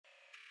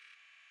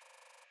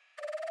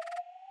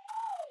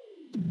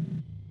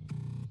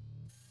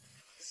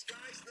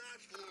sky's not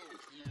blue.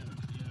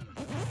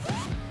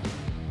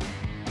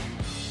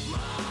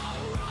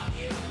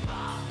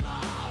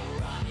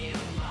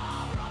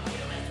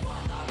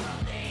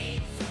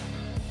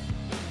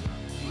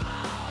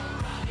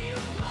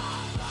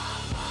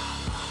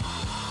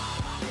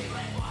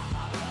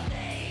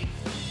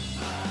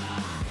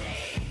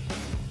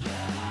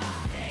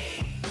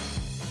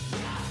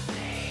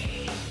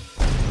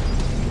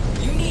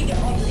 You need to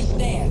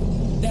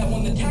understand that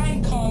when the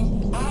time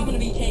comes, I'm going to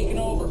be taking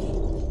over.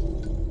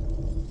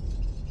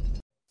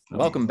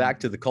 Welcome back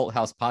to the Cult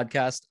House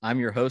Podcast. I'm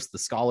your host, the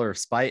Scholar of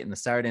Spite and the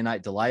Saturday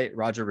Night Delight,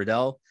 Roger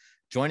Riddell.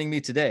 Joining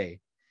me today,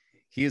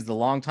 he is the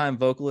longtime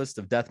vocalist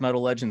of death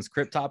metal legends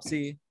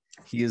Cryptopsy.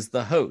 He is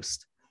the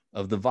host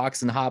of the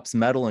Vox and Hops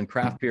Metal and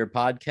Craft Beer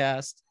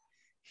Podcast.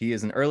 He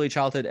is an early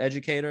childhood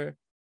educator,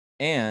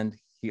 and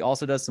he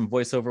also does some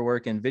voiceover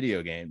work in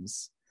video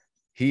games.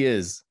 He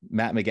is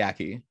Matt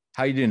McGachy.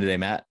 How are you doing today,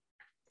 Matt?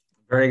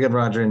 Very good,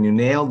 Roger. And you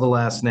nailed the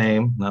last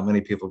name. Not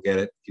many people get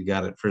it. You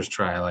got it first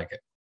try. I like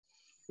it.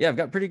 Yeah, I've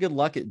got pretty good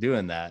luck at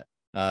doing that.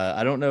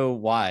 I don't know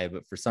why,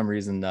 but for some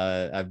reason,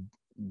 I'm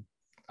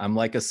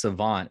like a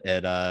savant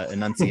at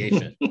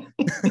enunciation.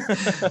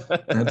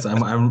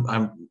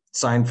 I'm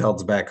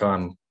Seinfeld's back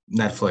on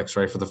Netflix,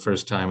 right, for the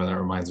first time, and that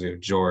reminds me of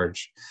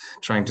George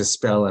trying to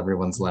spell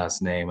everyone's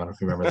last name. I don't know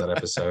if you remember that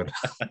episode.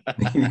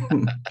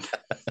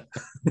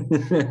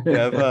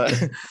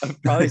 Yeah, I've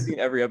probably seen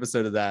every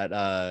episode of that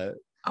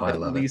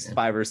at least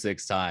 5 or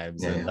 6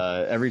 times. Yeah, and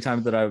every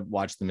time that I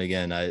watch them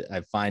again,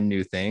 I find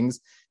new things.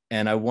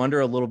 And I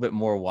wonder a little bit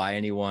more why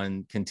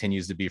anyone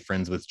continues to be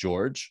friends with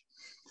George.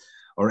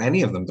 Or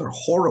any of them. They're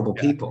horrible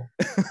people.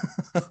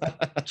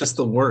 Just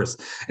the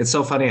worst. It's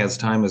so funny as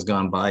time has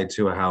gone by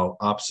too, how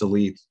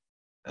obsolete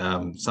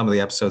some of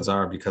the episodes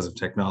are because of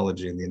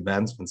technology and the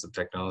advancements of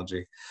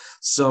technology.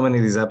 So many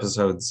of these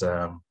episodes,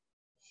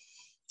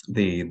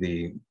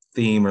 the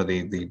theme or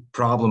the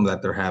problem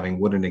that they're having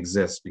wouldn't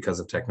exist because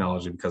of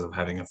technology, because of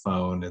having a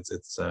phone.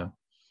 It's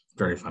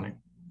very funny.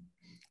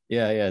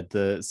 Yeah.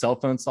 The cell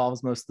phone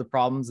solves most of the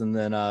problems, and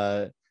then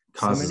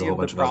Causes so many of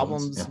the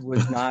problems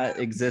would not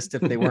exist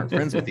if they weren't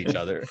friends with each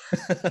other.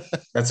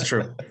 That's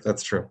true.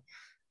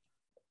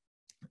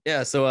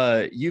 Yeah.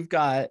 So you've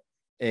got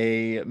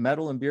a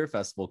metal and beer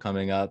festival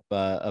coming up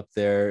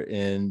there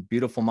in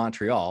beautiful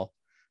Montreal.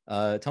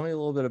 Tell me a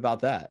little bit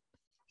about that.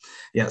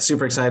 Yeah,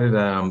 super excited.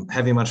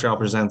 Heavy Montreal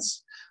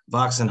presents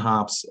Vox and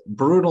Hops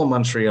Brutal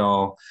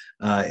Montreal.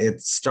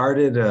 It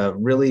started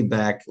really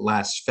back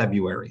last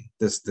February.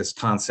 This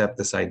concept,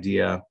 this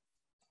idea.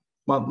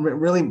 Well,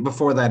 really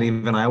before that,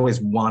 even I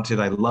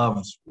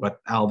loved what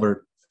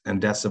Albert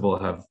and Decibel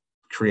have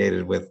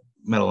created with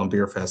Metal and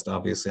Beer Fest.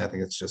 Obviously, I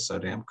think it's just so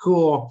damn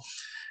cool.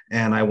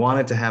 And I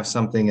wanted to have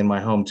something in my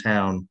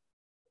hometown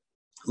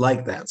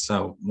like that.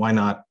 So why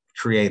not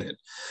create it?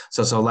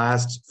 So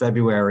last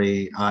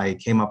February, I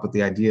came up with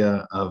the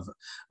idea of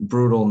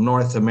Brutal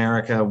North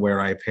America,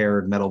 where I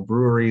paired metal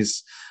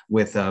breweries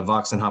with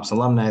Vox and Hops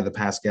alumni, the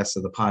past guests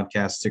of the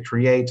podcast, to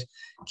create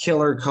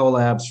killer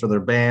collabs for their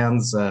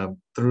bands.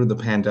 Through the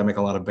pandemic,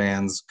 a lot of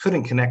bands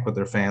couldn't connect with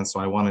their fans, so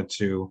I wanted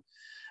to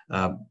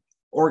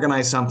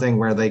organize something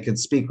where they could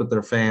speak with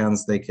their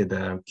fans, they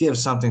could give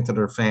something to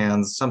their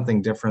fans,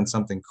 something different,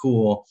 something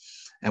cool.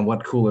 And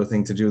what cooler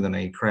thing to do than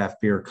a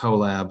craft beer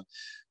collab?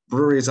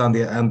 Breweries and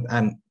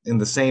in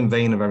the same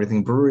vein of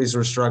everything, breweries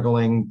are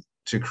struggling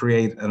to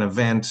create an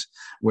event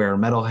where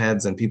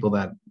metalheads and people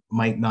that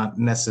might not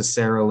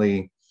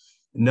necessarily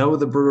know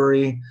the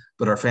brewery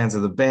but are fans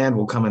of the band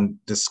will come and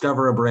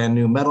discover a brand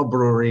new metal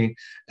brewery,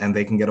 and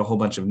they can get a whole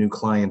bunch of new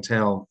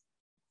clientele.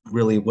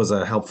 Really was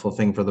a helpful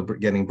thing for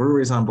getting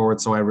breweries on board.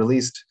 So I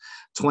released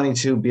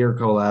 22 beer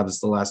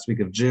collabs the last week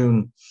of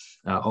June,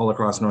 all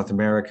across North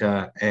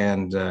America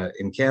and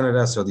in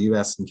Canada, so the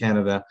US and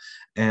Canada.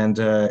 And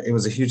it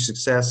was a huge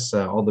success.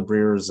 All the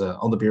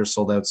beers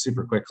sold out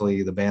super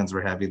quickly. The bands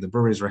were happy, the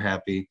breweries were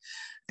happy.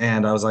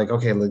 And I was like,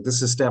 okay, look,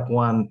 this is step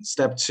one.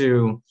 Step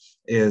two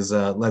is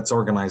let's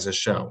organize a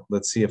show.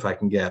 Let's see if I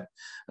can get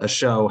a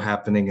show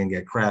happening and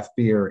get craft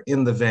beer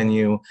in the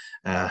venue,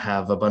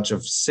 have a bunch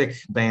of sick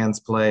bands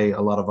play, a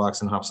lot of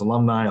Vox and Hops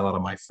alumni, a lot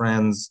of my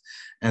friends.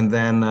 And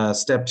then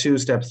step 2,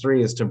 step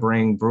 3 is to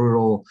bring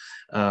Brutal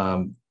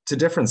to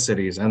different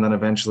cities, and then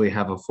eventually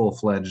have a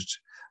full-fledged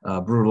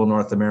Brutal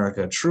North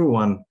America, true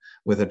one,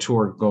 with a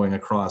tour going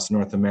across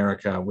North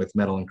America with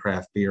metal and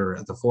craft beer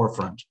at the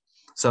forefront.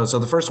 So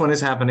the first one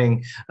is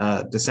happening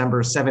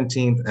December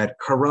 17th at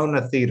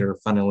Corona Theater,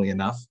 funnily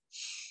enough.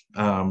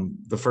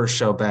 The first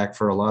show back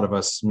for a lot of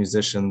us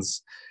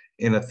musicians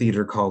in a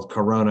theater called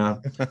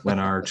Corona, when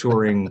our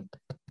touring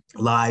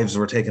lives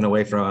were taken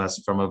away from us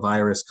from a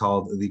virus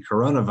called the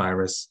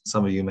coronavirus.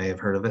 Some of you may have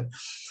heard of it.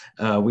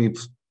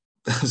 We've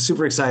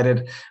super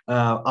excited.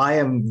 I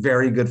am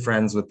very good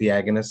friends with the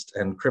Agonist,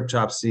 and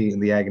Cryptopsy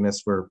and the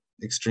Agonist were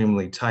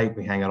extremely tight.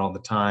 We hang out all the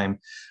time.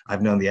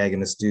 I've known the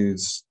Agonist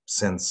dudes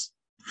since,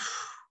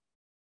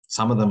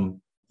 some of them,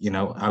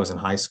 I was in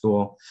high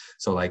school,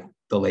 so like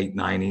the late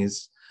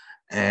 90s.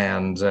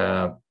 And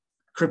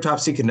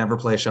Cryptopsy could never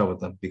play a show with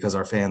them because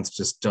our fans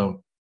just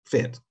don't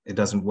fit. It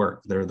doesn't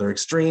work. They're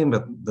extreme,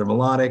 but they're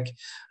melodic.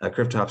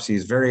 Cryptopsy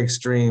is very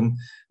extreme.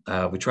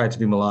 We tried to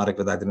be melodic,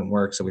 but that didn't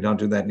work, so we don't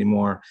do that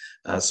anymore.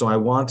 So I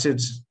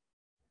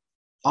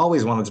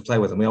always wanted to play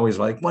with them. We always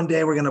were like, one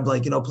day we're gonna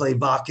play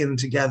Bakken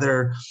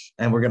together,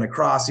 and we're gonna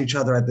cross each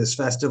other at this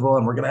festival,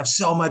 and we're gonna have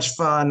so much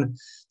fun.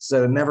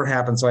 So it never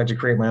happened. So I had to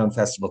create my own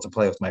festival to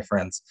play with my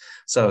friends.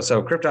 So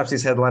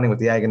Cryptopsy's headlining with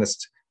the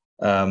Agonist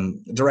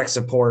direct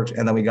support,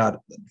 and then we got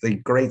the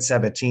Great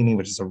Sabatini,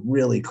 which is a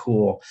really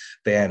cool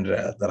band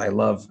that I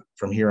love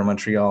from here in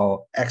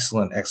Montreal.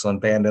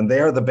 Excellent band, and they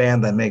are the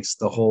band that makes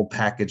the whole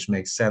package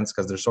make sense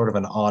because they're sort of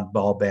an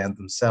oddball band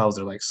themselves.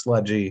 They're like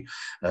sludgy,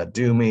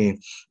 doomy,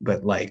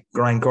 but like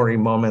grindcore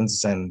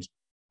moments and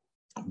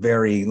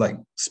very like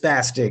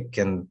spastic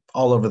and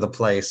all over the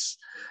place,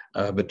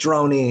 but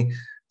drony.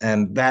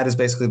 And that is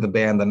basically the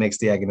band that makes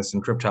the Agonist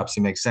and Cryptopsy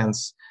make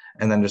sense.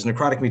 And then there's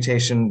Necrotic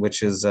Mutation,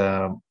 which is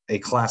a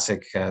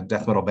classic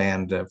death metal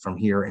band from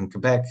here in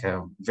Quebec,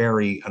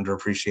 very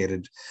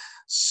underappreciated,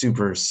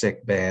 super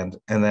sick band.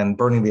 And then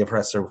Burning the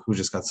Oppressor, who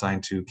just got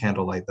signed to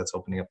Candlelight, that's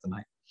opening up the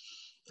night.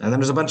 And then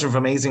there's a bunch of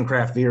amazing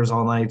craft beers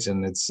all night,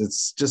 and it's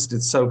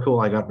so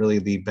cool. I got really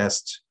the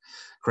best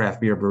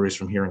craft beer breweries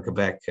from here in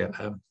Quebec,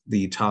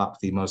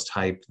 the most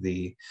hype,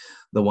 the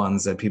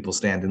ones that people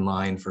stand in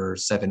line for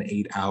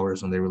 7-8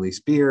 hours when they release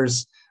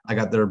beers. I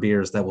got their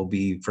beers that will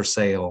be for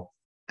sale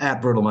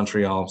at Brutal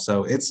Montreal.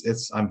 So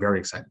I'm very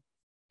excited.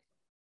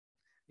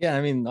 Yeah,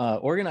 I mean,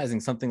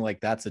 organizing something like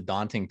that's a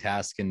daunting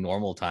task in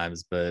normal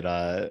times,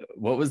 but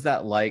what was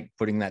that like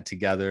putting that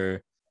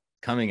together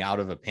coming out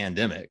of a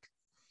pandemic?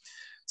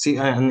 See,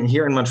 and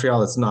here in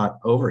Montreal, it's not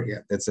over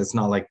yet. It's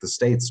not like the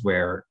States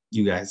where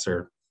you guys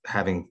are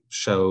having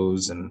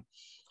shows and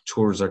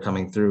tours are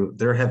coming through.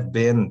 There have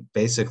been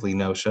basically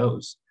no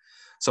shows.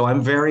 So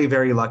I'm very,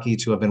 very lucky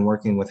to have been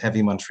working with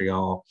Heavy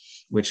Montreal,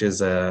 which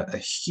is a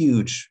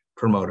huge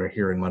promoter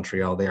here in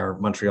Montreal. They are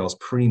Montreal's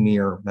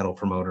premier metal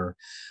promoter.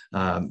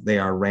 They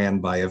are ran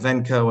by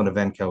Evenco, and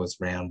Evenco is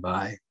ran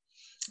by,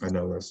 I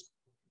know this,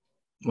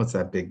 what's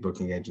that big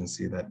booking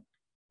agency that,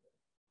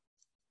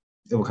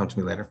 it will come to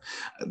me later.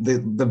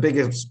 The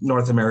biggest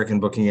North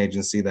American booking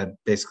agency that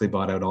basically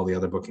bought out all the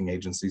other booking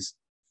agencies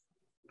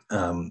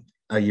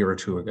a year or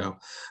two ago.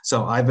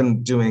 So I've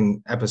been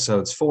doing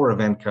episodes for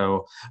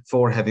Evenco,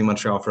 for Heavy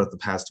Montreal for the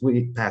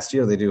past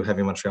year. They do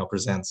Heavy Montreal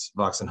Presents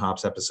Vox and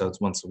Hops episodes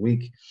once a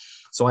week.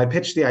 So I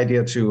pitched the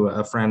idea to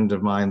a friend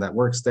of mine that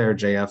works there,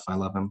 JF. I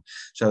love him.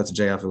 Shout out to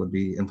JF. It would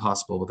be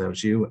impossible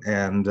without you.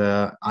 And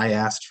I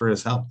asked for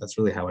his help. That's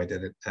really how I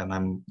did it. And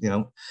I'm,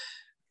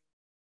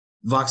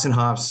 Vox and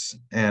Hops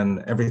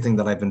and everything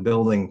that I've been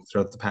building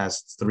throughout the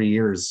past 3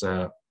 years,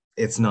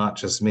 it's not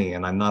just me.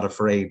 And I'm not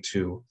afraid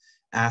to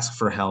ask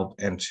for help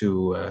and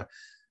to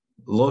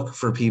look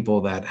for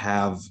people that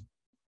have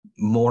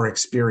more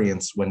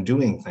experience when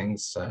doing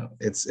things.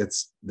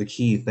 It's the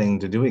key thing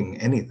to doing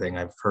anything.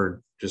 I've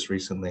heard just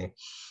recently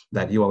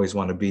that you always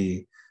want to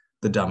be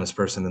the dumbest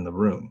person in the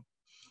room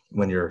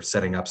when you're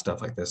setting up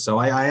stuff like this. So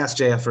I asked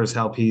JF for his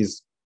help.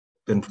 He's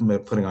been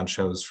putting on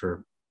shows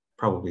for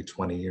probably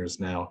 20 years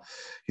now.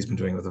 He's been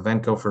doing it with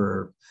Evenco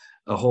for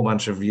a whole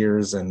bunch of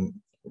years and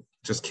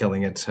just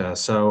killing it.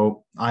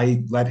 So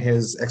I let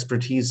his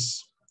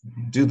expertise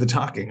do the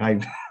talking.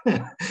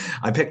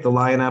 I picked the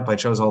lineup, I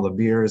chose all the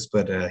beers,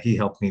 but he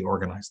helped me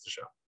organize the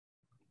show.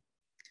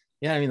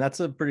 Yeah, I mean, that's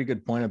a pretty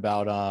good point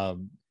about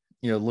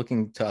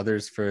looking to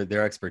others for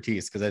their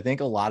expertise, because I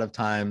think a lot of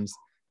times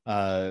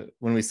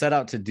when we set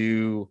out to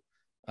do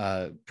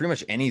pretty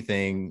much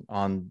anything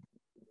on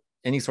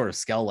any sort of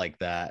scale like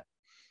that,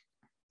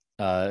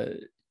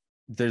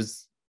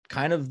 there's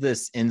kind of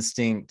this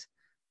instinct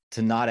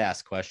to not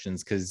ask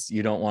questions because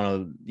you don't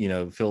want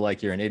to, feel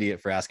like you're an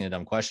idiot for asking a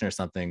dumb question or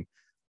something.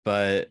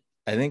 But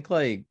I think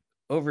like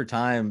over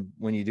time,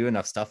 when you do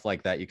enough stuff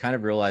like that, you kind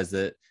of realize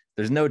that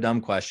there's no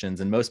dumb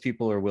questions and most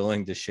people are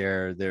willing to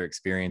share their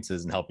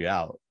experiences and help you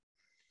out.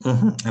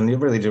 Mm-hmm. And you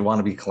really do want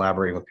to be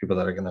collaborating with people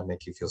that are going to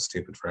make you feel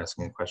stupid for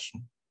asking a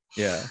question.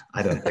 Yeah,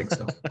 I don't think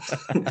so.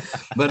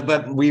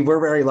 but we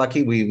were very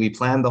lucky. We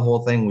planned the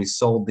whole thing. We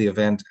sold the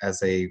event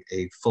as a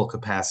full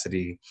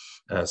capacity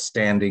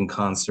standing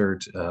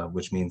concert,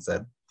 which means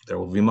that there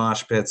will be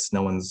mosh pits.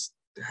 No one's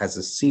has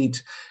a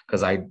seat,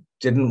 because I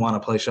didn't want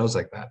to play shows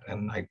like that.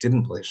 And I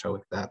didn't play a show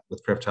like that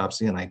with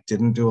Cryptopsy, and I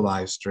didn't do a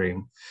live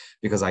stream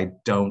because I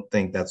don't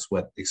think that's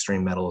what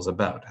extreme metal is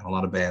about. And a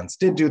lot of bands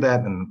did do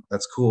that, and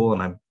that's cool.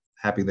 And I'm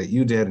happy that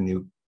you did, and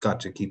you got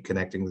to keep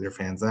connecting with your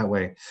fans that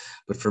way.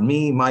 But for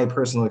me, my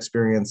personal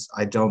experience,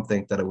 I don't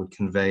think that it would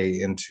convey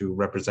into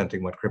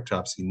representing what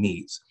Cryptopsy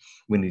needs.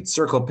 We need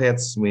circle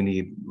pits, we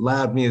need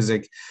loud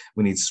music,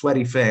 we need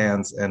sweaty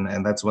fans,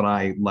 and that's what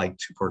I like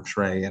to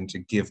portray and to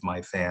give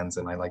my fans,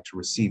 and I like to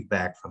receive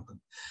back from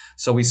them.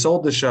 So we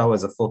sold the show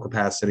as a full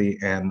capacity,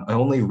 and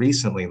only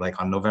recently,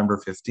 like on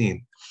November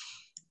 15th,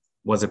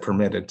 was it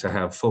permitted to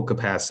have full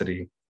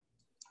capacity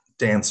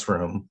dance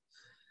room.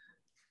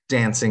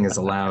 Dancing is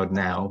allowed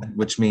now,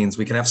 which means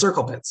we can have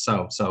circle pits.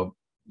 So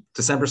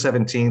December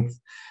 17th.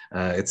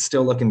 It's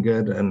still looking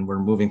good, and we're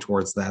moving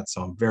towards that.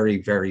 So I'm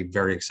very, very,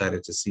 very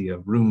excited to see a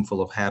room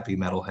full of happy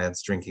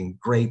metalheads drinking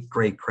great,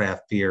 great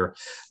craft beer,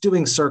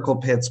 doing circle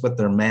pits with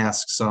their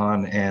masks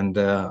on. And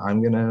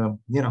I'm going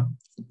to,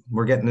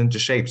 we're getting into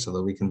shape so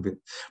that we can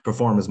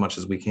perform as much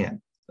as we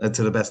can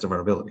to the best of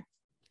our ability.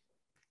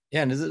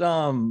 Yeah. And is it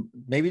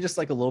maybe just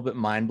like a little bit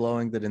mind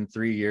blowing that in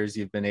 3 years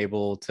you've been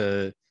able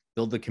to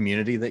build the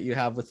community that you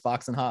have with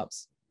Fox and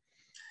Hops?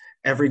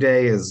 Every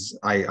day is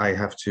I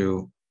have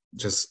to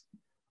just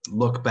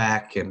look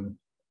back and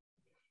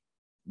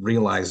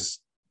realize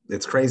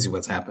it's crazy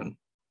what's happened.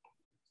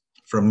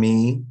 From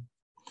me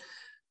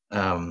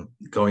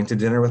going to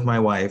dinner with my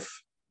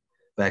wife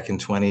back in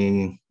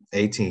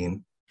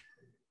 2018,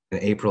 in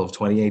April of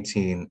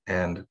 2018,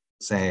 and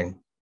saying,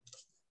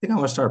 I think I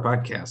want to start a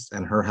podcast,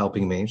 and her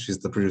helping me. She's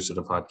the producer of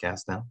the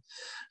podcast now,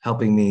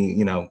 helping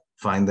me,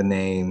 find the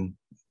name,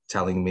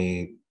 telling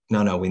me,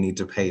 no, we need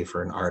to pay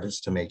for an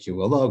artist to make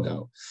you a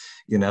logo.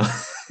 You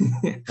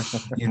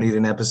need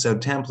an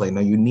episode template. No,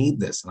 you need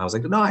this. And I was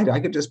like, no, I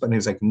could just, but he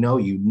was like, no,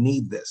 you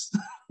need this.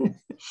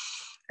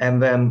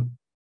 And then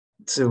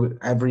to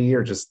every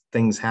year, just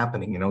things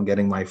happening,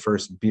 getting my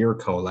first beer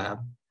collab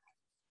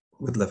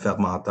with Le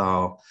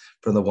Fermentor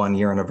for the 1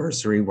 year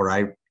anniversary, where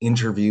I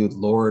interviewed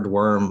Lord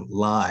Worm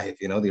live,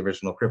 the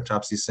original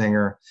Cryptopsy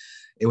singer.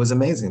 It was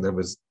amazing. There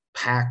was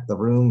packed, the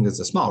room is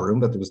a small room,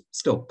 but there was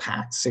still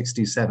packed.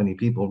 60, 70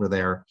 people were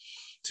there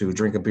to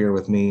drink a beer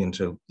with me and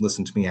to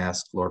listen to me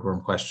ask Lord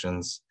Worm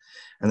questions.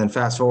 And then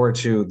fast forward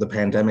to the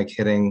pandemic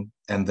hitting,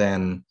 and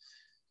then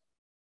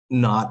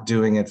not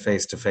doing it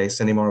face to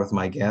face anymore with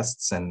my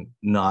guests, and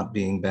not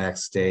being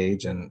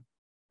backstage, and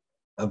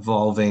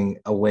evolving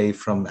away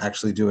from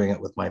actually doing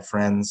it with my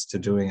friends to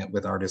doing it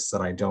with artists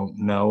that I don't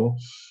know,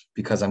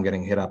 because I'm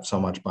getting hit up so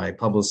much by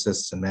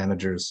publicists and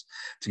managers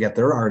to get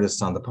their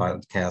artists on the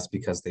podcast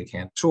because they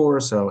can't tour.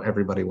 So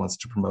everybody wants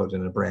to promote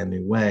in a brand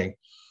new way.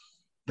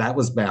 That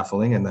was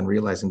baffling. And then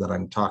realizing that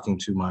I'm talking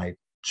to my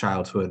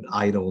childhood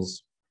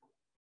idols,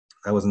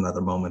 that was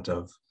another moment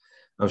of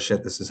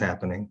shit, this is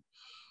happening.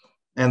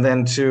 And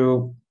then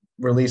to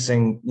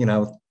releasing,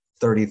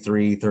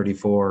 33,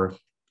 34,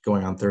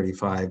 going on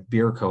 35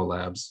 beer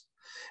collabs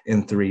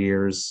in 3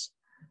 years,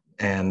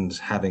 and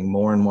having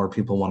more and more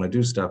people want to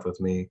do stuff with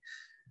me.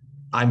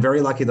 I'm very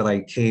lucky that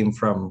I came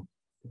from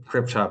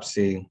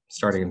Cryptopsy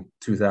starting in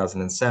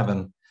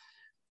 2007,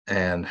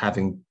 and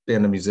having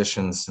been a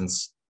musician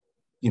since,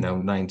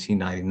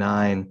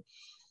 1999,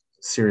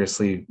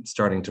 seriously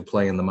starting to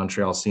play in the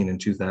Montreal scene in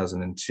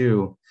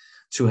 2002,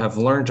 to have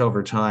learned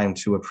over time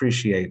to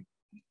appreciate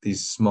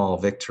these small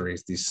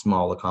victories, these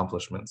small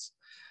accomplishments.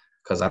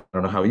 Because I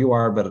don't know how you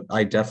are, but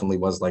I definitely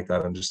was like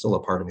that. And there's still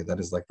a part of me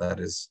that is like that,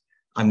 is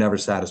I'm never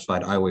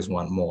satisfied. I always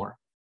want more.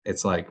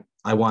 It's like,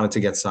 I wanted to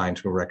get signed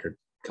to a record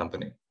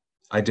company.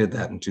 I did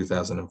that in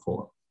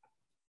 2004.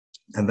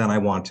 And then I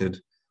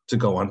wanted to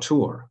go on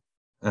tour.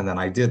 And then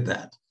I did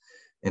that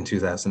in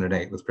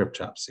 2008 with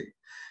Cryptopsy.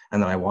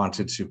 And then I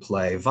wanted to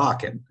play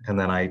Vakken. And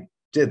then I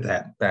did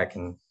that back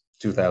in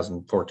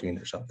 2014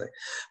 or something.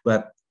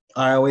 But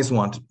I always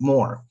wanted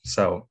more.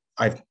 So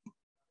I've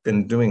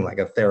been doing like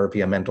a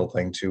therapy, a mental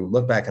thing, to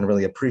look back and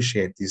really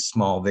appreciate these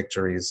small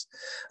victories,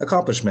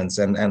 accomplishments,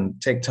 and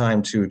take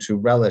time to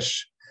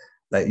relish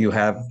that you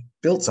have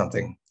built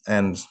something.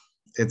 And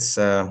it's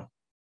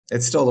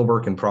still a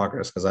work in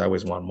progress, because I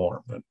always want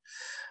more, but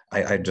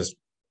I just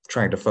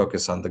trying to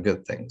focus on the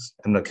good things.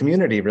 And the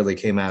community really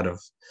came out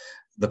of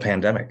the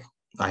pandemic.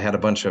 I had a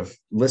bunch of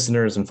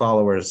listeners and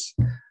followers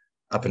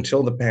up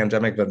until the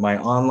pandemic, but my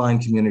online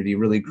community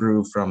really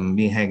grew from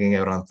me hanging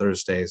out on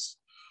Thursdays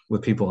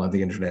with people on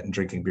the internet and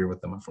drinking beer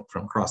with them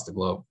from across the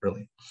globe,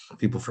 really.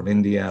 People from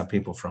India,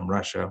 people from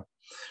Russia,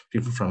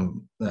 people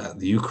from the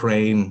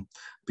Ukraine,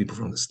 people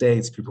from the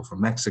States, people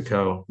from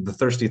Mexico. The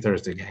Thirsty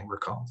Thursday gang, we're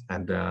called.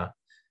 And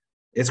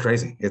it's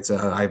crazy.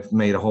 I've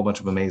made a whole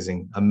bunch of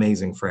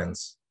amazing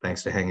friends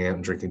thanks to hanging out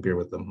and drinking beer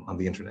with them on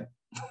the internet.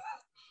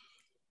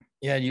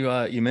 Yeah,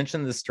 you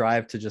mentioned this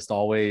drive to just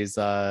always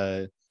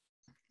outdo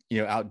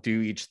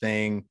each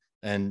thing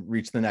and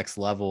reach the next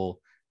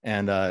level.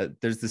 And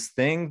there's this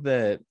thing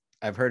that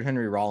I've heard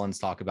Henry Rollins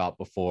talk about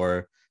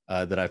before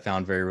that I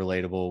found very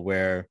relatable,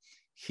 where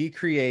he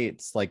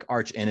creates like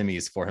arch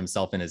enemies for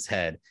himself in his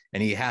head,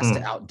 and he has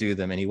to outdo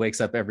them. And he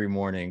wakes up every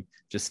morning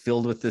just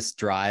filled with this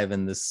drive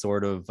and this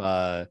sort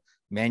of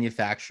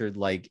manufactured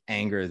like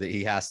anger that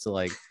he has to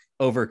like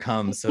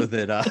overcome so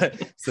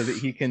that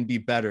he can be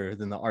better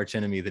than the arch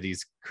enemy that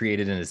he's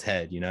created in his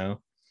head.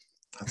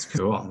 That's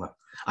cool.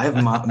 I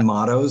have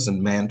mottos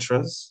and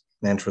mantras.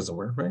 Mantras a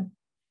word, right?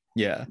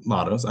 Yeah.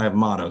 Mottos. I have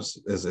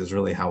mottos is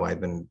really how I've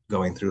been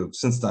going through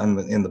since I'm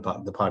in the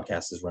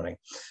podcast is running.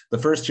 The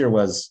first year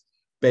was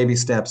baby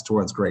steps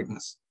towards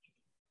greatness.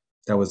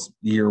 That was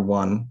year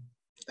one.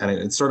 And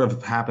it sort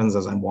of happens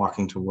as I'm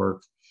walking to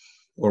work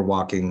or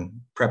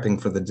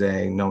prepping for the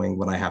day, knowing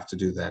what I have to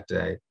do that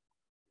day.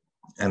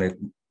 And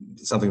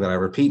it's something that I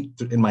repeat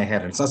in my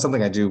head. And it's not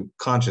something I do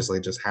consciously,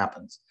 it just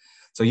happens.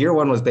 So year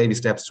one was baby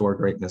steps toward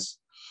greatness.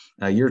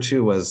 Year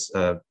two was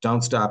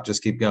don't stop,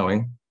 just keep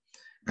going.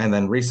 And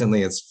then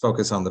recently it's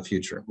focus on the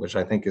future, which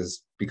I think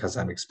is because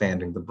I'm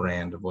expanding the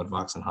brand of what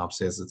Vox and Hops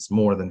is. It's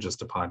more than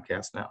just a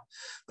podcast now.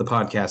 The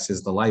podcast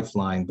is the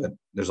lifeline, but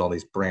there's all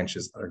these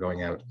branches that are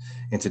going out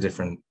into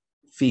different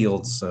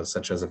fields,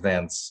 such as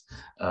events,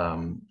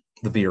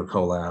 the beer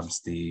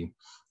collabs, the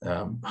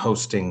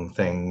hosting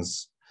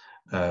things.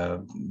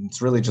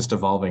 It's really just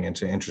evolving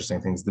into interesting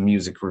things, the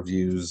music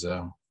reviews,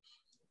 so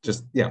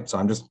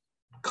I'm just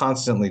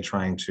constantly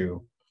trying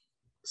to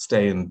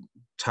stay in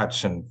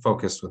touch and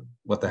focus with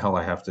what the hell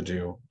I have to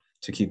do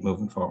to keep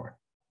moving forward.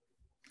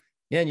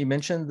 Yeah, and you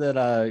mentioned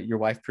that your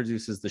wife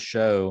produces the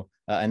show.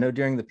 I know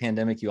during the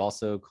pandemic you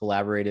also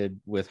collaborated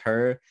with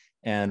her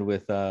and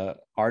with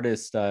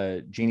artist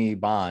Jeannie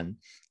Bond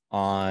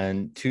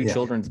on two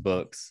children's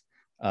books.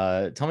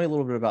 Tell me a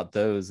little bit about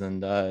those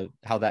and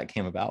how that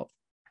came about.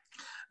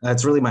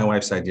 It's really my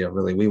wife's idea.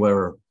 Really, we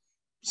were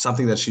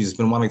something that she's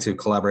been wanting to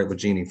collaborate with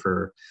Jeannie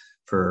for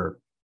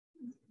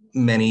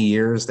many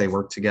years. They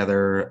worked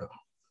together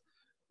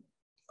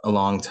a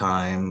long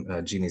time.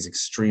 Jeannie's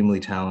extremely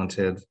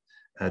talented.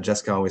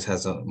 Jessica always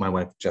has, my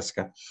wife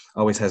Jessica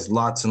always has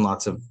lots and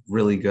lots of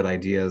really good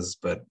ideas,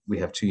 but we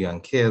have two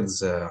young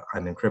kids.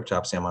 I'm in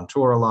Cryptopsy, I'm on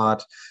tour a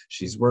lot.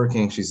 She's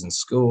working, she's in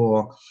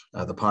school.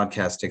 The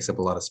podcast takes up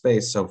a lot of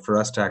space. So for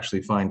us to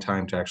actually find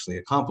time to actually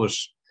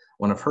accomplish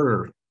one of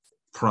her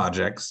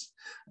projects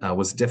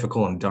was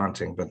difficult and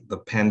daunting, but the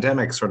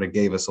pandemic sort of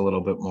gave us a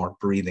little bit more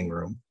breathing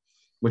room,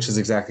 which is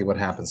exactly what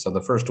happened. So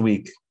the first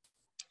week,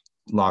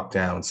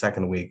 lockdown,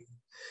 second week,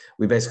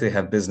 we basically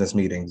have business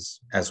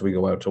meetings as we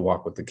go out to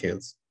walk with the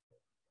kids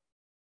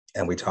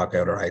and we talk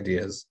out our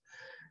ideas.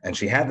 And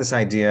she had this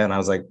idea and I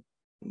was like,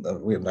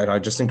 I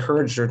just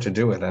encouraged her to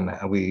do it. And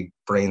we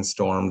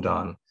brainstormed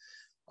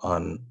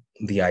on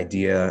the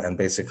idea. And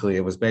basically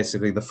it was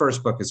the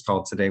first book is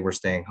called Today We're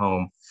Staying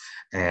Home.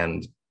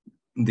 And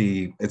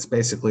it's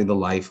basically the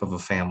life of a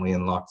family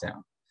in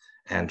lockdown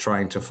and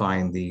trying to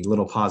find the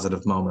little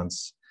positive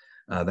moments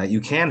that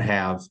you can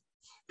have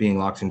being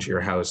locked into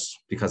your house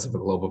because of a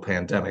global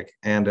pandemic.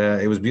 And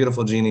it was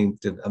beautiful. Jeannie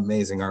did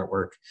amazing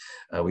artwork.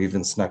 We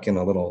even snuck in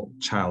a little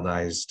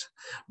childized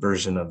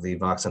version of the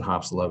Vox and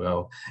Hops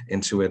logo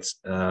into it.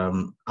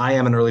 I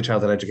am an early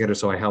childhood educator,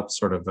 so I helped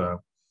sort of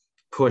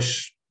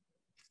push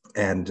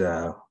and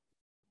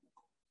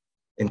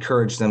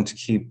encourage them to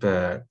keep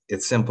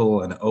it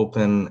simple and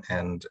open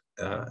and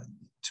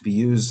to be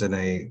used in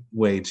a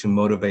way to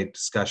motivate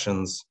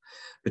discussions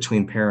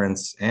between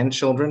parents and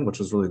children, which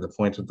was really the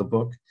point of the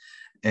book.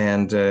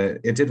 And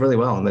it did really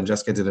well. And then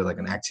Jessica did like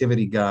an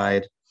activity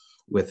guide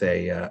with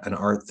an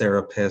art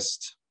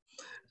therapist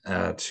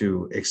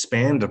to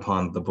expand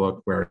upon the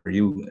book, where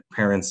you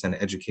parents and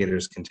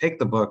educators can take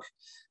the book.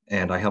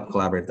 And I helped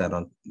collaborate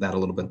on that a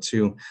little bit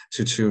too,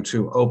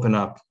 to open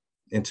up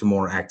into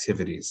more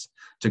activities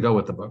to go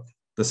with the book.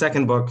 The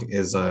second book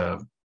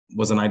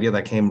was an idea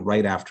that came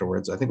right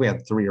afterwards. I think we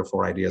had 3 or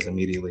 4 ideas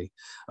immediately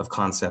of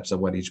concepts of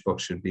what each book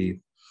should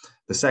be.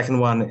 The second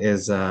one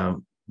is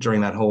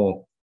during that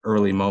whole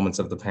early moments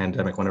of the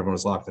pandemic, when everyone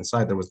was locked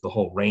inside, there was the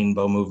whole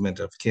rainbow movement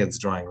of kids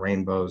drawing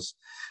rainbows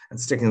and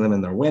sticking them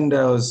in their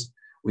windows.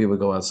 We would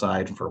go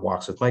outside for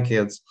walks with my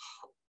kids,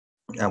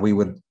 and we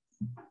would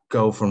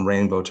go from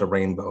rainbow to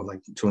rainbow,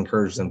 like to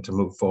encourage them to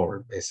move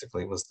forward,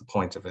 basically was the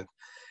point of it.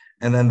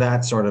 And then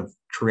that sort of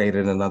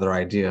created another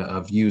idea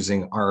of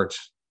using art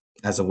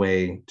as a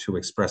way to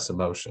express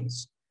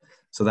emotions.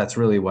 So that's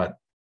really what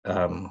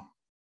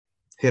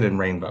Hidden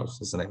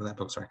Rainbows is the name of that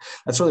book, sorry.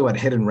 That's really what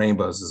Hidden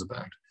Rainbows is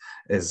about,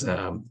 is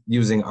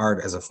using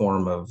art as a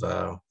form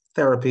of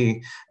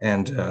therapy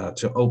and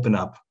to open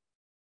up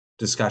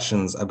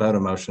discussions about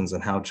emotions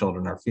and how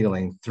children are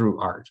feeling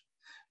through art.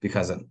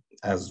 Because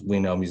as we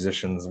know,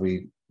 musicians,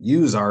 we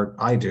use art.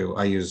 I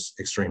use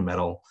extreme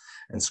metal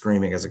and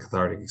screaming as a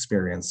cathartic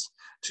experience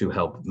to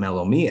help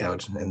mellow me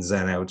out and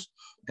zen out.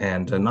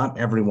 And not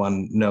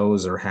everyone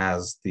knows or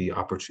has the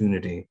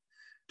opportunity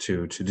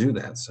to do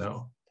that.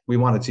 So we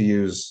wanted to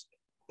use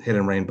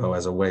Hidden Rainbow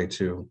as a way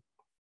to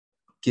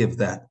give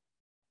that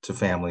to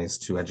families,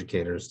 to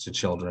educators, to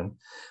children,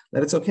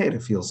 that it's okay to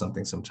feel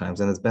something sometimes,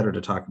 and it's better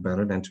to talk about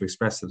it and to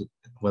express it,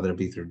 whether it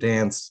be through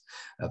dance,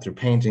 through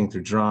painting,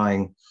 through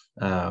drawing.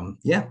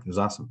 It was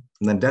awesome.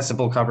 And then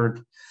Decibel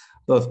covered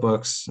both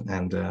books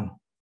and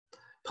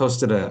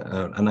posted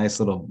a nice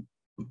little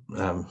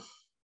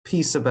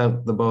piece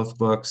about the both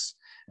books.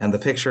 And the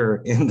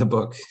picture in the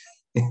book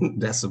in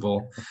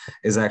Decibel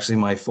is actually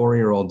my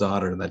 4-year-old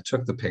daughter that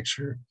took the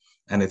picture.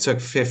 And it took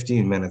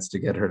 15 minutes to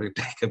get her to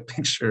take a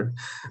picture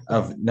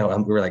of, we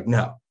were like,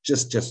 no,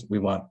 just we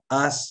want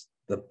us,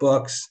 the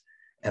books,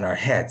 and our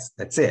heads.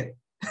 That's it.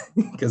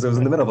 Because it was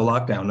in the middle of a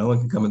lockdown. No one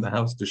can come in the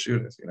house to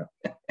shoot us,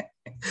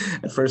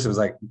 At first it was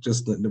like,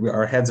 just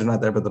our heads are not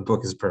there, but the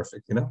book is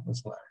perfect,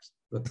 It's hilarious.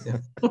 But, yeah.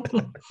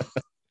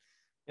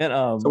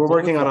 And so we're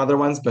working on other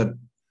ones, but,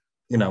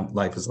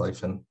 life is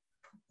life, and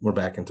we're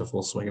back into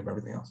full swing of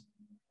everything else.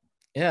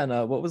 Yeah,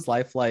 and what was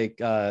life like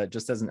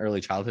just as an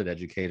early childhood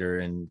educator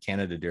in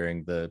Canada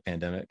during the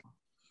pandemic?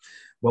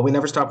 Well, we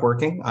never stopped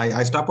working.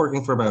 I stopped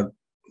working for about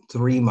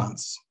 3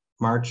 months.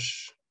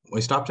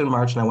 We stopped in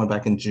March and I went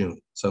back in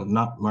June. So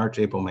not March,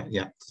 April, May.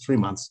 Yeah, 3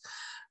 months.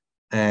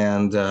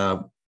 And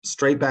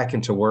straight back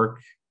into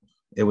work.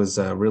 It was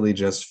really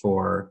just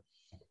for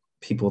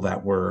people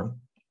that were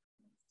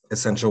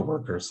essential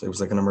workers. It was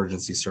like an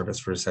emergency service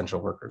for essential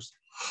workers.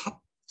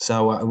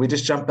 So we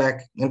just jumped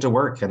back into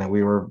work, and it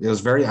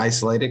was very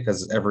isolated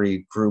because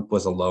every group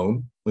was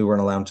alone. We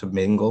weren't allowed to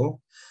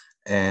mingle,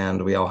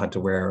 and we all had to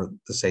wear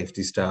the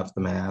safety stuff,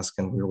 the mask,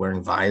 and we were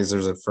wearing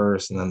visors at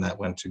first, and then that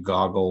went to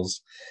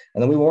goggles.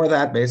 And then we wore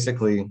that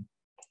basically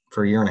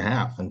for a year and a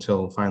half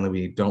until finally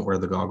we don't wear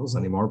the goggles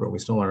anymore, but we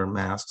still wear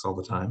masks all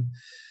the time.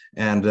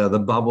 And the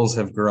bubbles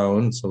have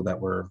grown so that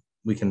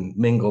we can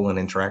mingle and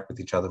interact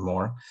with each other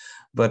more.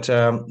 But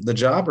the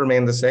job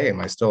remained the same.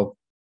 I still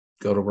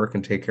go to work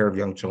and take care of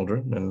young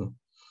children and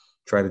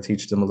try to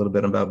teach them a little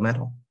bit about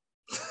metal.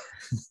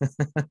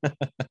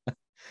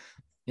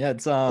 Yeah,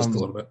 it's just a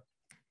little bit.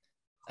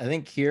 I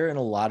think here in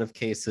a lot of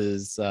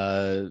cases,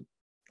 there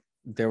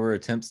were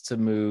attempts to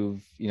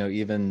move,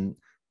 even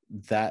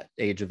that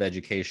age of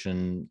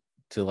education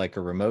to like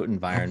a remote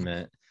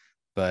environment,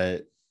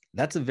 but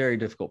that's a very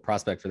difficult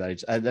prospect for that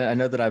age. I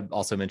know that I've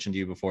also mentioned to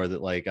you before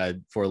that like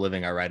for a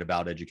living, I write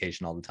about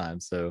education all the time.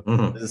 So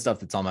this is stuff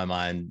that's on my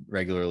mind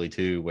regularly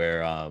too,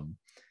 where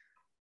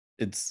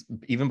it's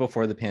even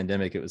before the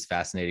pandemic, it was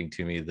fascinating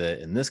to me that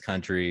in this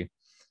country,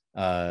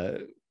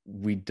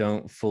 we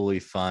don't fully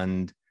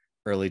fund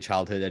early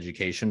childhood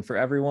education for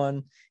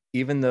everyone,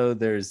 even though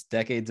there's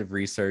decades of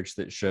research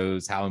that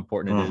shows how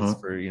important it is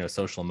for,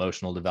 social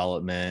emotional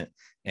development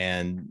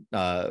and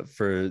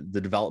for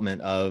the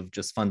development of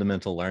just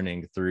fundamental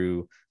learning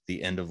through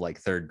the end of like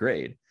third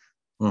grade.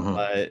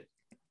 But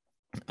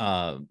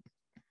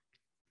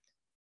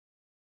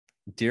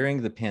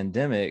during the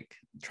pandemic,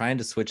 trying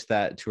to switch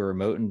that to a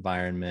remote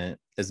environment,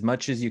 as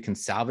much as you can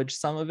salvage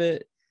some of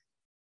it,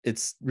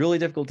 it's really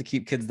difficult to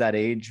keep kids that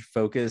age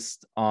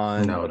focused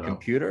on a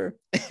computer.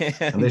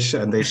 And they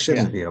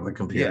shouldn't be on the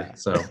computer. Yeah.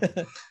 So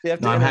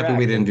I'm happy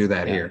we didn't do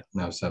that here.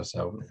 No, so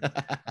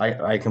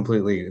I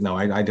completely, no,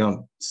 I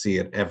don't see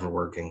it ever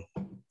working.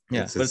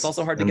 Yeah, but it's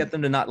also hard to get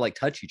them to not like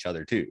touch each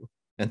other too,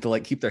 and to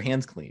like keep their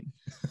hands clean.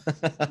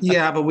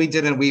 Yeah, but we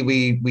didn't,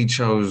 we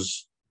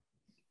chose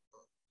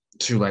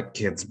to let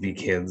kids be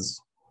kids.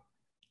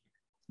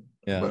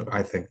 Yeah. But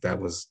I think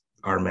that was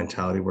our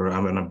mentality, where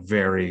I'm in a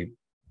very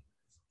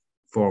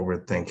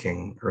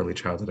forward-thinking early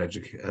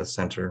childhood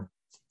center.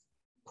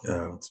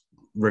 It's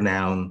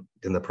renowned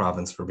in the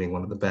province for being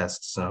one of the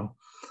best. So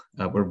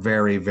we're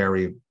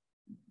very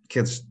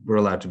kids. We're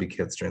allowed to be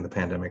kids during the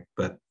pandemic,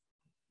 but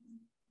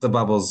the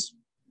bubbles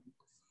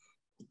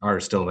are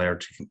still there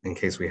in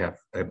case we have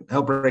an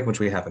outbreak,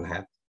 which we haven't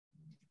had.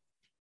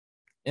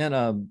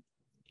 And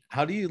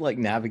how do you like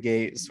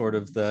navigate sort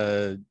of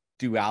the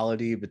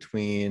duality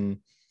between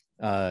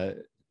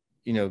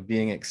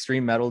being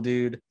extreme metal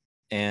dude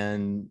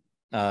and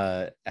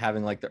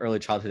having like the early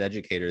childhood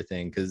educator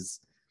thing? Because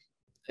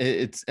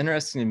it's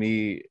interesting to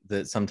me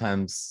that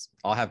sometimes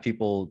I'll have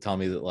people tell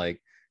me that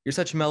like, you're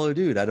such a mellow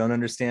dude, I don't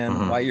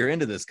understand why you're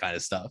into this kind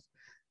of stuff.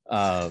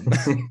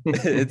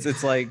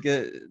 It's like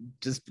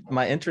just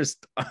my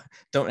interests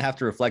don't have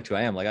to reflect who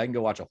I am. Like I can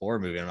go watch a horror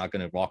movie, I'm not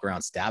going to walk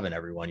around stabbing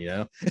everyone,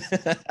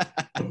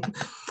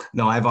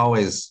 No,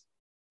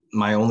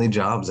 my only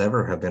jobs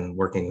ever have been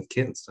working with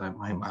kids.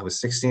 I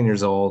was 16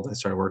 years old. I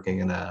started working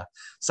in a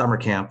summer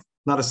camp,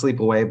 not a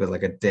sleepaway, but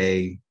like a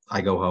day. I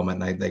go home at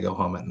night, they go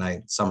home at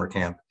night, summer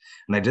camp.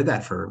 And I did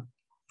that for,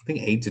 I think,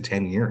 8 to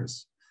 10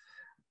 years.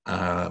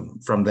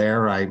 From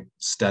there, I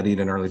studied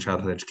in early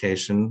childhood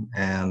education,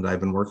 and I've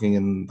been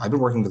working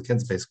with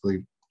kids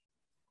basically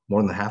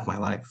more than half my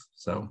life.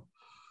 So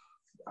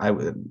I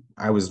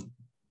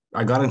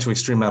got into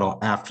extreme metal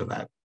after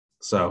that.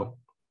 So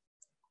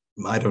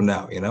I don't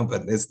know,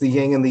 but it's the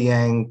yin and the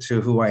yang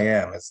to who I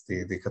am. It's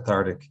the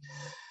cathartic,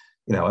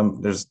 I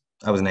was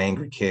an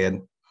angry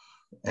kid,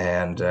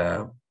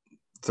 and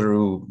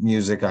through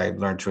music, I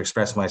learned to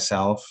express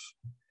myself.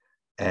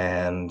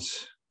 And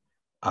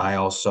I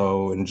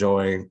also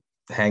enjoy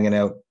hanging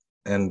out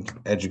and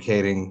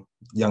educating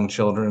young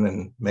children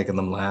and making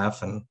them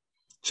laugh and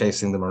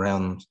chasing them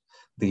around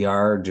the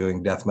yard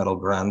doing death metal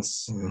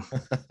grunts.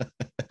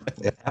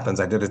 It happens.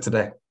 I did it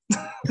today.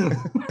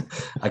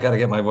 I got to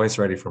get my voice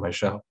ready for my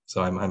show.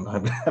 So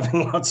I'm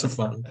having lots of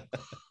fun.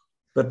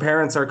 But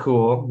parents are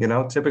cool.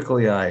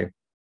 Typically I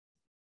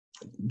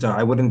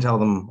wouldn't tell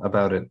them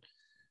about it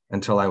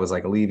until I was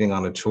like leaving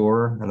on a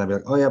tour, and I'd be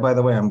like, oh yeah, by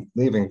the way, I'm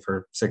leaving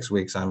for 6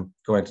 weeks. I'm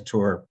going to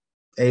tour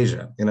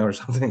Asia, or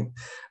something.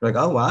 They're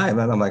like, oh, why? And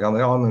then I'm like, oh,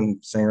 I'm a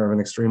singer of an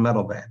extreme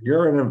metal band.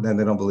 You're in it, and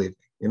they don't believe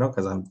me,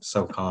 because I'm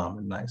so calm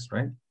and nice,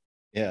 right?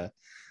 Yeah.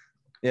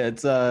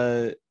 It's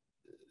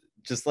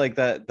just like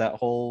that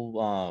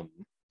whole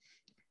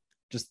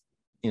just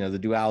the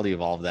duality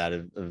of all of that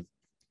of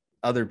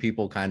other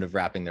people kind of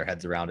wrapping their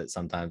heads around it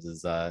sometimes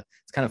is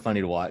it's kind of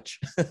funny to watch.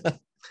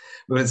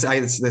 But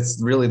it's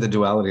really, the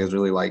duality is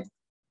really like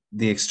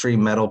the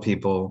extreme metal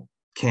people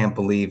can't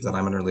believe that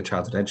I'm an early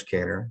childhood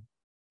educator,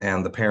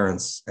 and the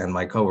parents and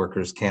my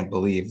coworkers can't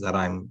believe that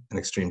I'm an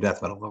extreme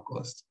death metal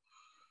vocalist.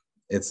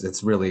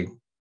 It's really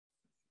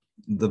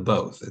the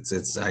both. It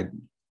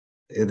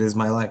is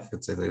my life.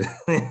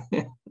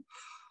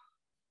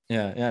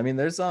 Yeah. I mean,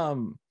 there's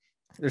kind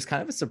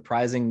of a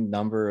surprising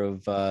number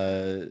of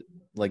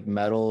like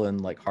metal and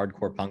like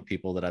hardcore punk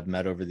people that I've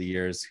met over the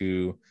years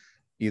who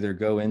either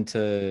go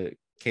into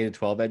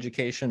K-12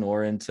 education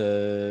or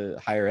into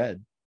higher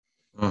ed.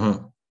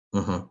 Mm-hmm.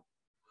 Mm-hmm.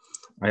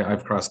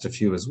 I've crossed a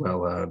few as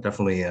well.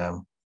 Definitely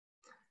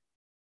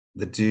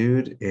the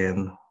dude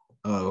in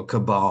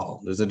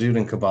Cabal. There's a dude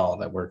in Cabal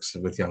that works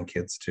with young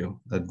kids too.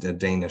 A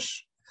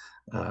Danish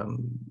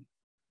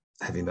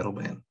heavy metal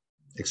band,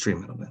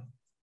 extreme metal band.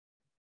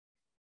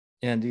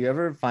 And do you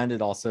ever find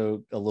it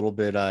also a little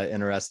bit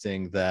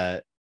interesting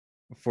that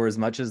for as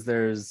much as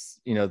there's,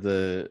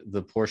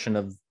 the portion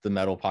of the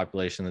metal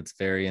population that's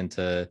very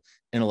into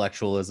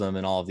intellectualism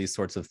and all of these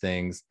sorts of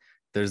things,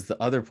 there's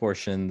the other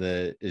portion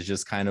that is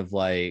just kind of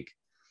like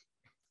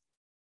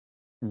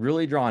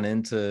really drawn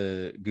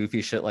into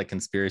goofy shit like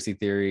conspiracy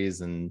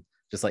theories and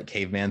just like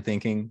caveman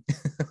thinking?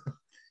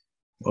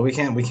 Well, we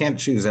can't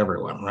choose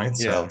everyone, right?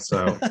 Yeah.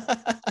 So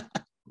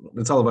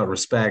it's all about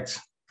respect.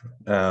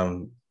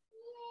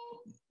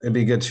 It'd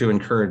be good to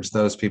encourage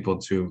those people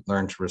to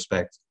learn to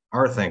respect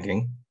our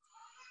thinking.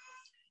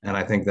 And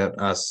I think that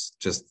us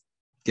just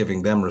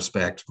giving them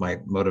respect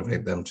might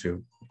motivate them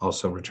to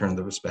also return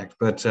the respect.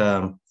 But,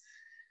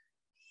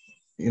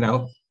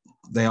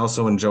 they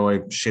also enjoy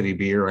shitty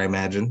beer, I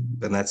imagine,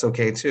 and that's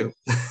okay too.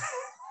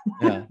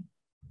 Yeah.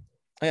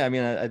 I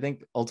mean, I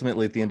think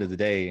ultimately at the end of the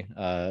day,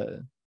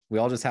 we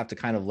all just have to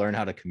kind of learn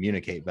how to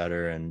communicate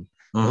better and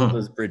build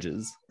those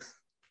bridges.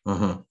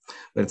 But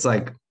it's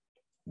like,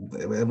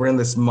 we're in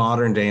this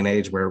modern day and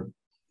age where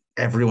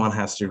everyone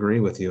has to agree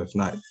with you. If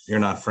not, you're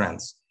not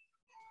friends.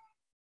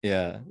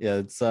 Yeah.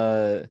 It's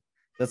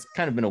that's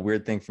kind of been a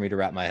weird thing for me to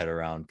wrap my head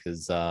around,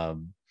 because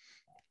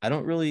I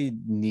don't really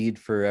need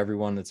for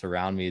everyone that's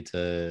around me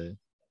to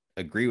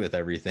agree with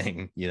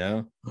everything,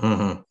 I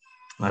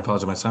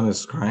apologize. My son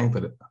is crying,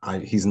 but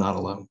he's not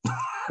alone.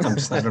 I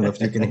don't know if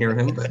you can hear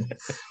him, but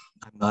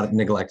I'm not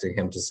neglecting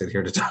him to sit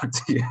here to talk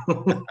to you.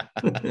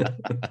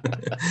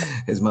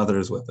 His mother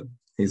is with him.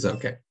 He's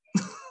okay.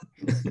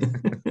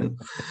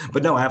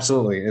 But no,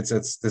 absolutely.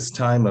 It's this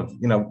time of,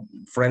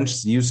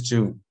 friends used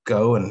to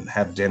go and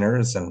have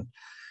dinners and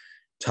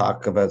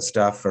talk about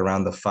stuff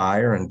around the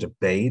fire and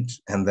debate,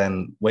 and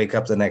then wake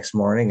up the next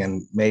morning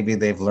and maybe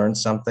they've learned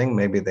something,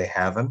 maybe they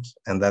haven't.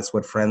 And that's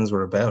what friends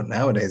were about.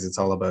 Nowadays, it's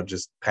all about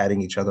just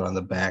patting each other on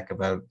the back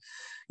about,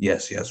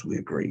 yes, we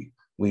agree.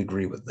 We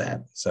agree with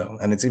that. So,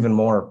 and it's even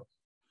more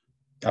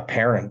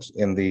apparent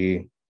in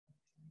the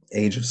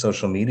age of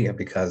social media,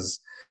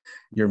 because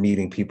you're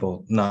meeting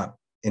people not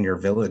in your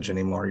village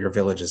anymore. Your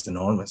village is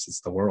enormous.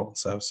 It's the world.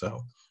 So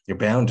you're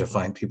bound to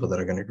find people that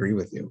are going to agree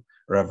with you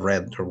or have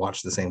read or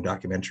watched the same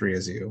documentary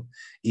as you,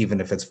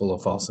 even if it's full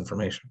of false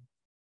information.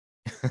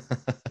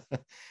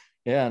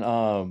 Yeah.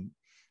 And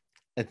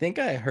I think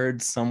I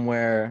heard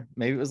somewhere,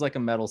 maybe it was like a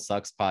Metal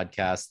Sucks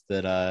podcast,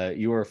 that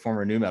you were a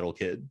former nu metal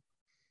kid.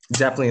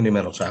 Definitely a nu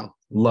metal child.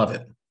 Love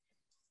it.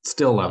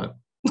 Still love it.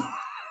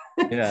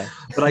 Yeah.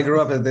 But I grew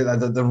up,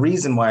 the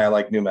reason why I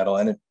like nu metal,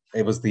 and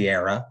it was the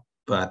era,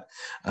 but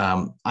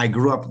I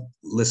grew up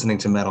listening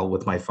to metal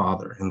with my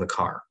father in the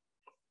car.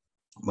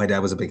 My dad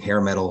was a big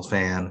hair metal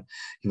fan.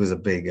 He was a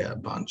big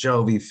Bon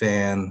Jovi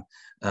fan.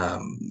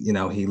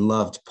 He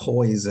loved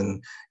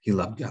Poison. He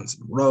loved Guns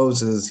N'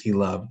 Roses. He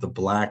loved the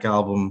Black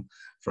Album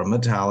from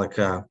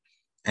Metallica.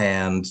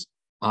 And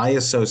I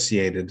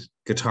associated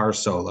guitar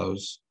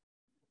solos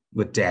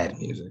with dad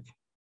music.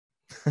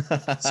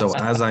 So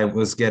as I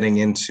was getting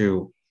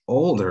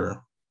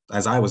older,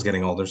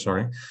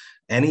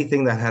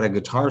 anything that had a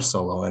guitar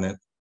solo in it,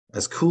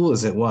 as cool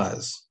as it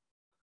was,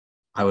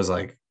 I was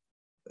like,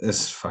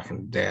 this is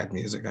fucking dad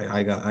music.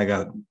 I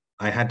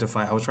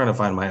was trying to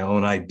find my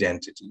own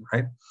identity,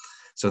 right?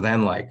 So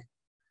then, like,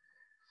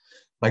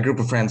 my group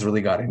of friends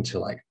really got into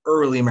like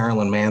early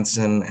Marilyn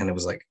Manson, and it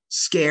was like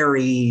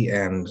scary,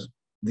 and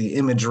the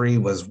imagery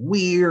was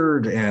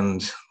weird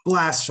and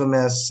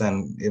blasphemous.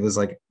 And it was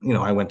like,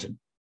 I went to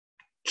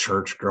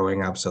church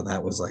growing up, so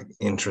that was like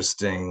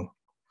interesting.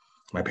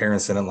 My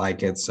parents didn't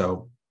like it,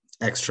 so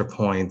extra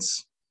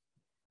points.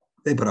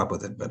 They put up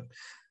with it, but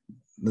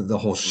the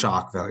whole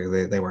shock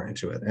value, they weren't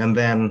into it. And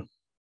then,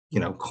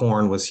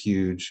 Korn was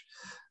huge,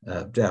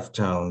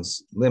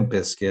 Deftones, Limp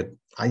Bizkit.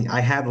 I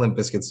had Limp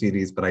Bizkit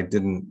CDs, but I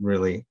didn't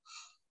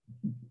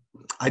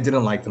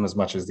like them as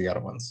much as the other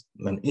ones.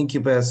 And then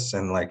Incubus,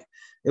 and like,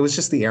 it was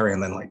just the area.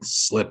 And then like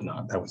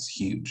Slipknot, that was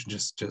huge.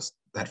 Just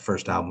that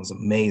first album was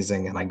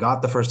amazing. And I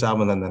got the first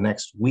album, and then the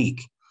next week,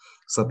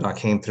 Slipknot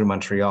came through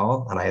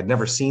Montreal, and I had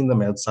never seen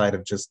them outside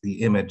of just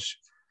the image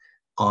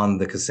on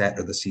the cassette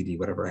or the CD,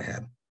 whatever I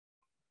had.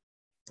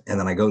 And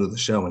then I go to the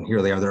show, and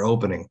here they are. They're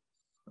opening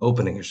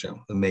a show.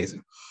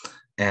 Amazing.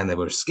 And they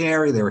were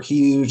scary. They were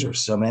huge. There were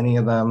so many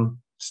of them.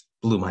 Just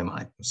blew my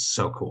mind. It was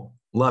so cool.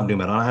 Love nu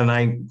metal.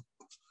 And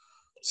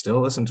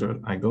Still listen to it.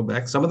 I go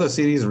back. Some of those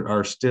CDs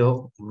are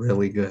still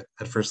really good.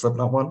 That first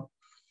Slipknot one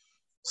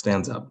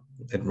stands up.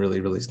 It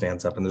really, really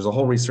stands up. And there's a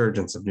whole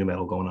resurgence of new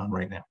metal going on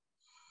right now.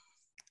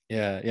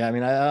 Yeah. I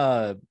mean,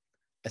 I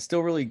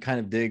still really kind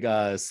of dig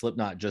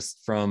Slipknot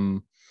just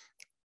from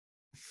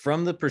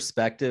the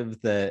perspective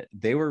that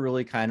they were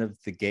really kind of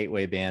the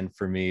gateway band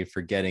for me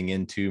for getting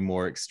into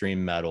more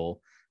extreme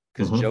metal,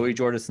 because Joey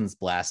Jordison's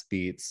blast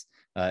beats.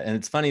 And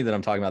it's funny that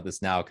I'm talking about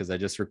this now because I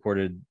just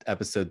recorded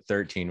episode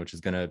 13, which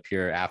is going to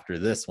appear after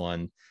this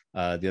one,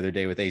 the other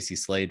day with AC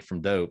Slade from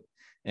Dope.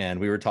 And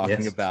we were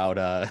talking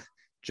about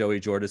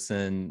Joey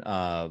Jordison,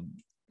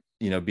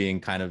 being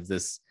kind of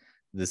this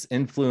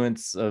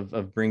influence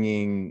of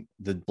bringing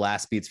the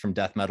blast beats from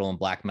death metal and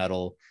black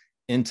metal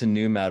into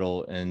new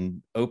metal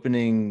and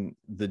opening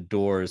the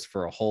doors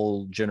for a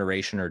whole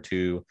generation or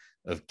two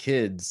of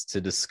kids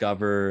to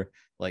discover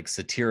like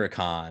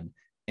Satyricon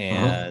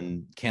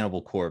and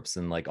Cannibal Corpse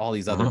and like all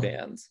these other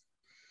bands.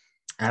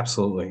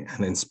 Absolutely.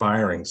 And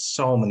inspiring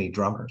so many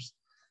drummers,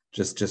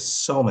 just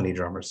so many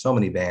drummers, so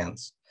many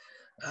bands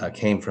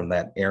came from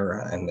that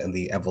era and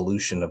the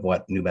evolution of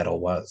what new metal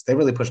was. They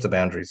really pushed the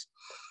boundaries.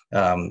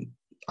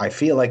 I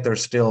feel like they're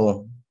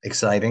still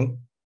exciting.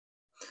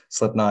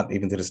 Slipknot,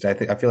 even to this day,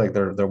 I feel like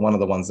they're one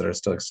of the ones that are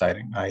still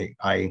exciting.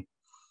 I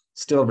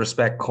still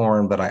respect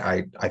Korn, but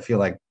I feel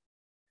like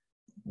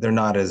they're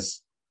not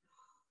as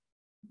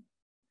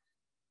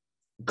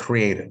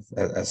creative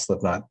as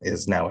Slipknot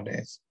is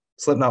nowadays.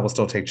 Slipknot will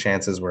still take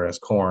chances, whereas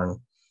Korn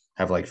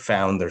have like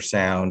found their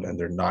sound and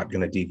they're not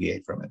going to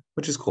deviate from it,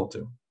 which is cool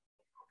too.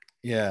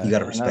 Yeah, you got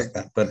to respect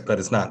that. But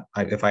it's not.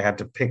 If I had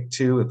to pick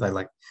two, if I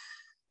like,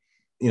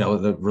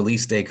 the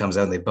release day comes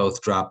out and they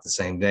both drop the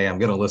same day, I'm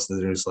going to listen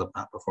to the new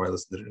Slipknot before I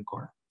listen to the new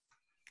Korn.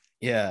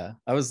 Yeah,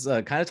 I was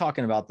kind of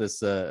talking about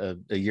this a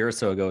year or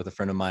so ago with a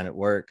friend of mine at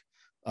work,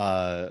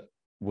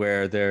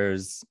 where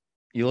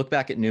you look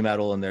back at new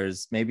metal and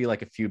there's maybe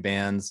like a few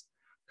bands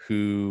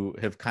who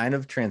have kind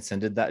of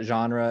transcended that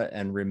genre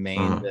and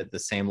remained at the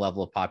same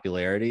level of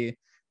popularity.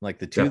 Like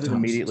the two that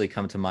immediately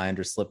come to mind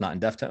are Slipknot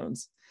and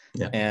Deftones.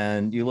 Yeah.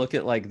 And you look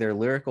at like their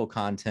lyrical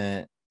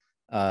content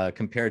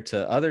compared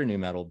to other new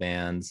metal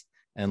bands,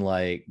 and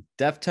like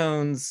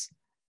Deftones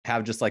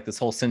have just like this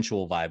whole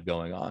sensual vibe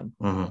going on.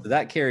 So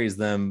that carries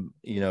them,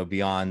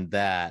 beyond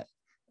that.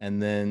 And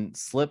then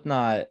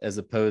Slipknot, as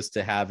opposed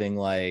to having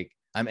like,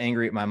 I'm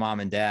angry at my mom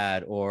and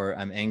dad, or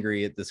I'm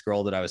angry at this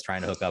girl that I was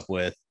trying to hook up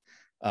with,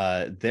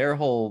 their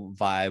whole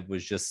vibe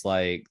was just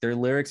like, their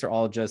lyrics are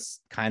all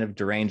just kind of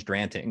deranged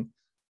ranting.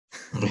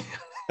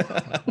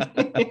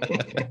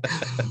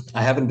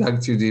 I haven't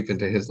dug too deep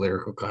into his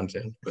lyrical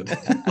content, but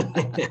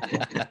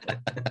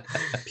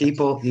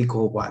people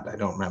equal what? I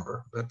don't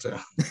remember, but I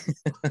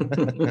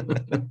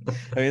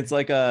mean, it's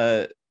like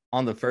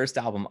on the first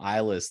album,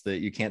 Eyeless, that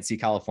you can't see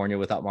California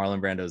without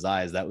Marlon Brando's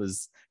eyes. That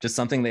was just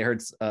something they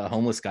heard a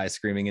homeless guy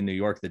screaming in New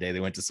York the day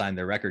they went to sign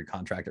their record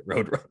contract at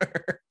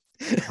Roadrunner.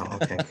 Oh,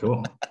 okay,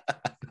 cool.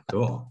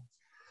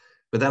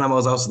 But then I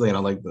was also,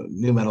 like the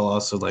new metal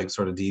also like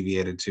sort of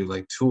deviated to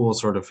like Tool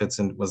sort of fits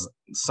in, was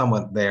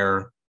somewhat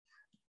there,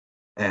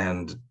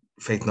 and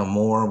Faith No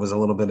More was a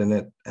little bit in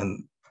it.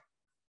 And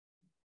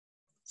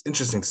it's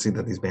interesting to see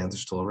that these bands are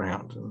still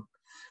around and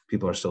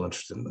people are still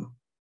interested in them.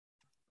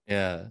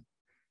 Yeah.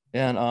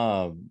 And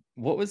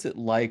what was it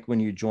like when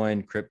you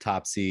joined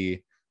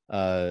Cryptopsy,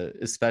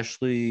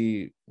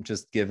 especially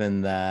just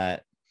given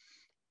that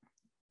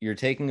you're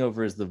taking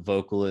over as the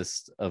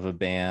vocalist of a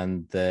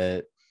band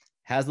that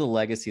has the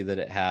legacy that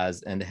it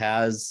has and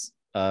has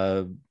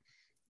an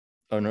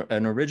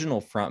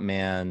original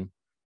frontman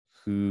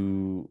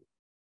who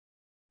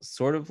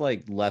sort of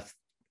like left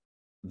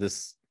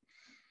this,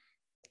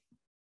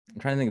 I'm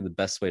trying to think of the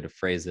best way to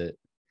phrase it,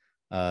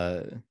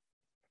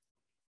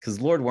 because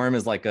Lord Worm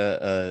is like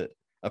a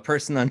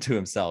person unto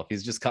himself.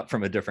 He's just cut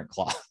from a different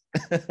cloth.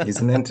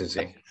 He's an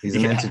entity. He's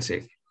an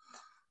entity.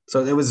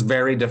 So it was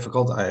very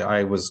difficult.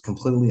 I was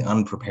completely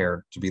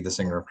unprepared to be the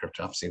singer of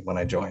Cryptopsy when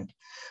I joined.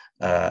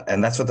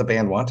 And that's what the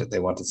band wanted. They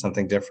wanted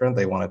something different.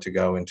 They wanted to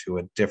go into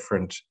a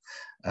different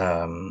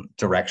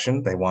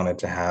direction. They wanted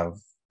to have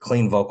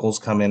clean vocals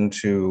come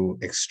into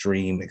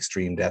extreme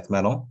death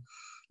metal.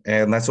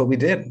 And that's what we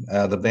did.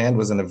 The band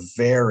was in a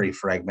very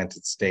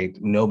fragmented state.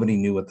 Nobody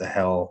knew what the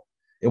hell.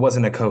 It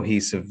wasn't a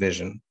cohesive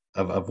vision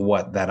of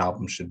what that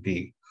album should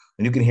be.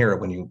 And you can hear it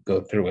when you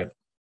go through it.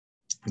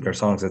 There are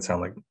songs that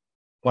sound like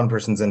one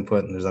person's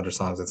input, and there's other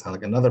songs that sound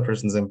like another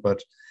person's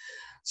input.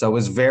 So it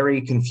was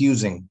very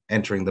confusing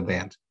entering the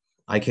band.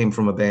 I came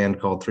from a band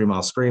called 3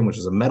 Mile Scream, which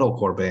is a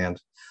metalcore band.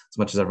 As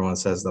much as everyone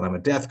says that I'm a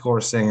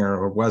deathcore singer,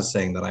 or was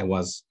saying that I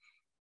was,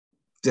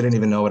 didn't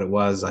even know what it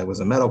was. I was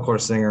a metalcore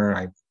singer.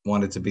 I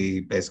wanted to be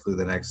basically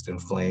the next In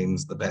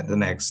Flames, the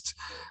next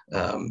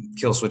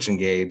Killswitch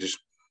Engage.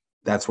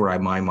 That's where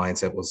my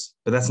mindset was.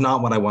 But that's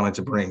not what I wanted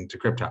to bring to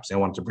Cryptopsy. I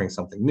wanted to bring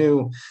something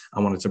new. I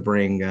wanted to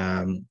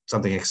bring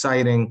something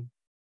exciting.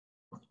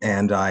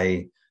 And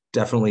I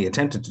definitely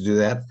attempted to do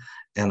that.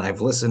 And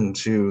I've listened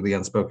to The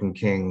Unspoken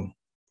King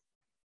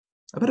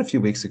about a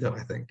few weeks ago,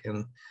 I think.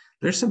 And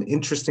There's some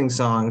interesting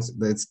songs.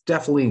 It's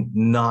definitely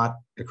not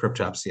a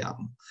Cryptopsy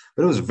album,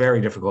 but it was very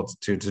difficult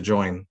to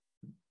join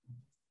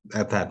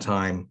at that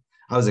time.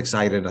 I was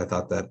excited. I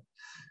thought that,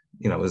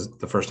 it was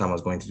the first time I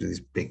was going to do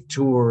these big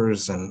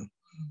tours and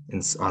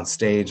on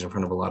stage in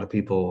front of a lot of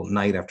people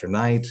night after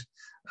night.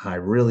 I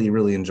really,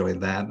 really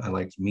enjoyed that. I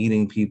liked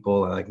meeting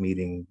people. I liked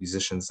meeting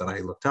musicians that I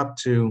looked up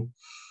to.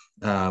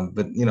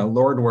 But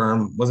Lord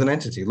Worm was an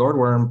entity. Lord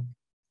Worm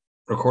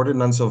recorded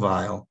None So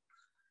Vile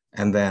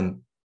and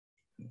then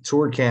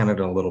toured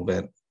Canada a little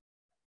bit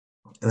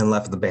and then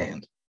left the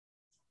band.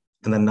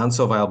 And then None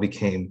So Vile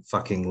became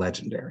fucking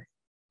legendary.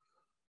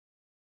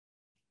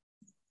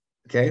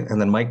 Okay. And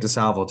then Mike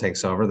DeSalvo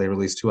takes over. They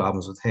released 2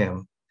 albums with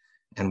him.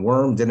 And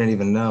Worm didn't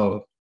even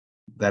know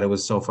that it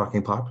was so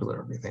fucking popular,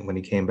 everything, when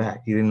he came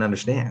back. He didn't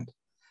understand.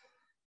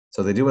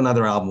 So they do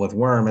another album with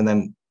Worm, and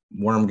then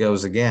Worm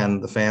goes again.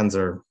 The fans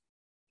are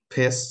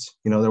pissed.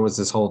 There was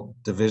this whole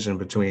division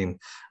between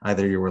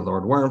either you were a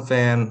Lord Worm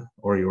fan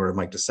or you were a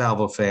Mike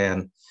DeSalvo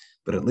fan.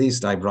 But at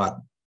least I brought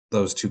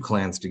those 2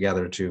 clans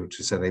together to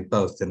say they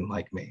both didn't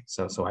like me.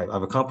 So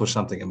I've accomplished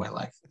something in my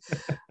life.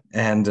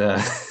 And,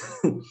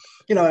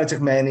 it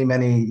took many,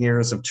 many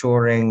years of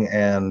touring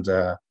and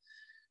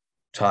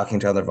talking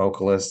to other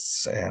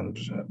vocalists and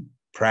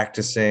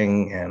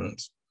practicing and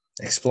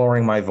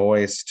exploring my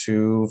voice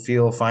to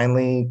feel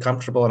finally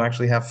comfortable and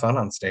actually have fun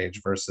on stage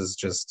versus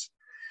just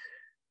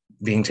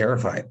being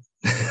terrified.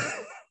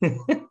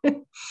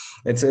 It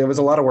was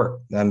a lot of work,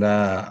 and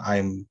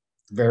I'm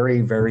very,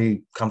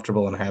 very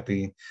comfortable and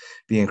happy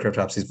being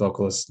Cryptopsy's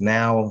vocalist.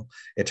 Now,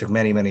 it took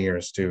many, many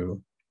years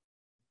to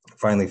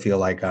finally feel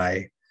like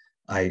I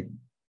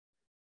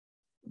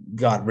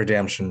got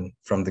redemption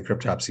from the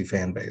Cryptopsy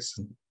fan base,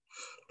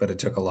 but it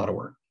took a lot of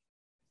work.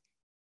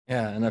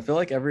 Yeah, and I feel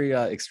like every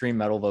extreme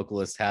metal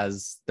vocalist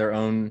has their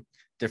own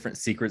different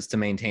secrets to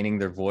maintaining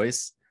their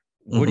voice.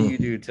 What do you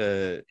do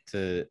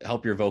to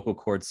help your vocal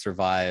cords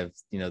survive,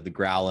 the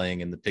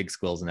growling and the pig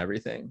squeals and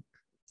everything?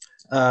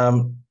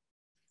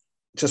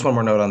 Just one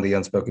more note on the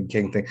Unspoken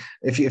King thing.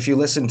 If you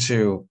listen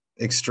to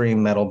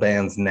extreme metal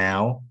bands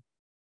now,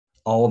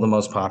 all of the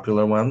most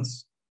popular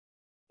ones,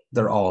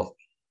 they're all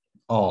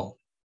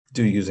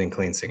do using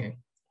clean singing,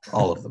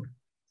 all of them.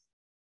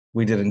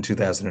 We did it in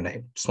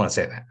 2008. Just want to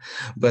say that.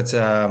 But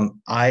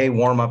I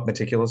warm up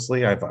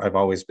meticulously. I've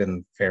always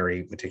been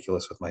very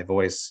meticulous with my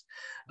voice.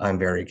 I'm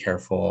very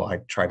careful. I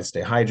try to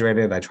stay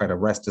hydrated. I try to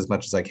rest as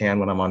much as I can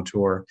when I'm on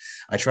tour.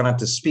 I try not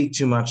to speak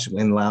too much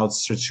in loud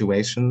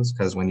situations,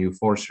 because when you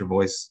force your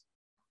voice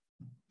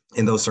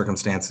in those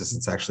circumstances,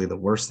 it's actually the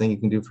worst thing you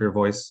can do for your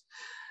voice.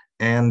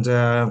 And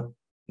no,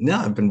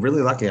 I've been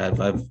really lucky.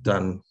 I've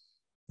done,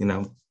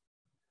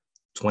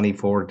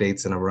 24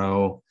 dates in a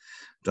row,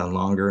 done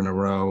longer in a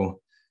row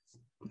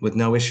with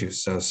no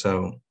issues.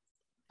 So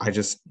I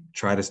just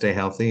try to stay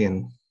healthy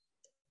and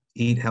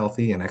eat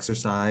healthy and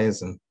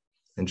exercise and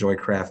enjoy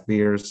craft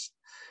beers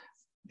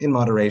in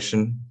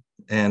moderation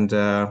and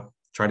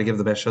try to give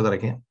the best show that I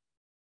can.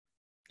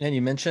 And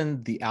you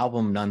mentioned the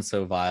album None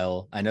So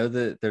Vile. I know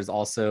that there's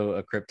also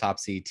a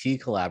Cryptopsy tea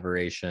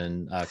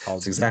collaboration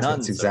called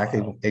exactly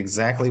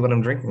what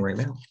I'm drinking right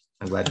now.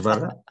 I'm glad you brought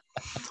it up.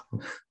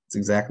 It's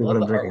exactly what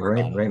I'm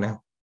drinking right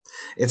now.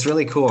 It's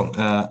really cool.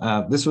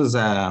 This was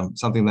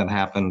something that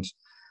happened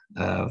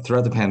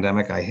throughout the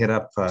pandemic. I hit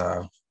up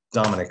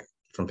Dominic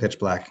from Pitch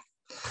Black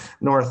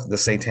North, the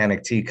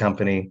Satanic Tea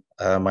Company.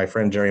 My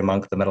friend Jerry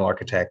Monk, the metal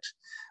architect,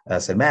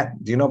 said,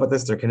 "Matt, do you know about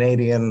this? They're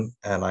Canadian."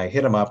 And I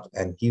hit him up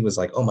and he was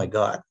like, "Oh my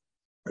God,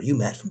 are you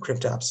Matt from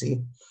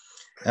Cryptopsy?"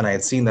 And I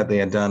had seen that they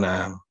had done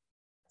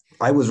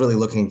I was really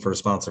looking for a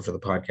sponsor for the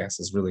podcast,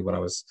 is really what I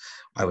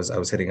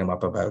was hitting him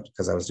up about,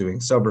 because I was doing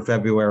Sober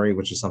February,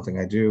 which is something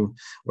I do,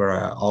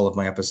 where all of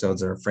my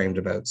episodes are framed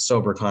about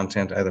sober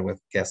content, either with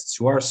guests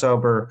who are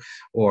sober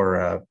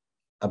or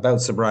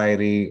about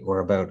sobriety or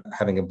about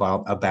having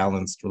a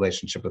balanced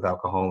relationship with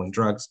alcohol and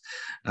drugs.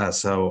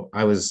 So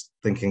I was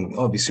thinking,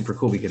 oh, it'd be super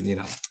cool. We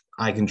can,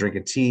 I can drink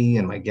a tea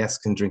and my guests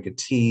can drink a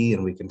tea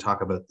and we can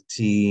talk about the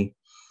tea.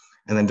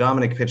 And then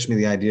Dominic pitched me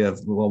the idea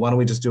of, well, why don't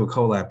we just do a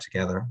collab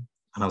together?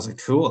 And I was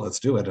like, cool, let's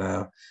do it.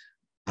 And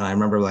I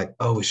remember like,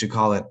 oh, we should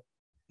call it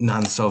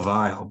None So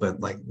Vile, but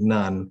like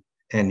none,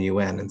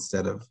 N-U-N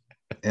instead of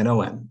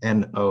N-O-N,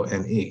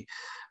 N-O-N-E,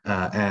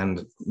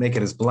 and make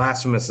it as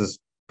blasphemous as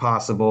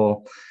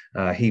possible.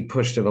 He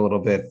pushed it a little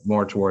bit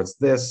more towards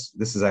this.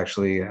 This is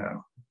actually a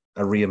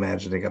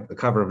reimagining of the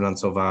cover of None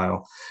So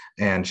Vile.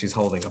 And she's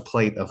holding a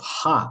plate of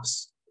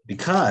hops,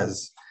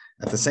 because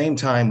at the same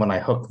time, when I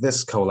hooked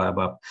this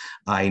collab up,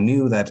 I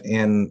knew that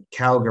in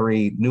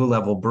Calgary, New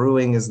Level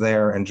Brewing is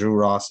there, and Drew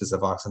Ross is a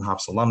Vox and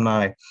Hops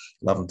alumni,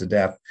 love him to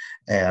death.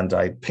 And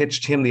I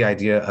pitched him the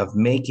idea of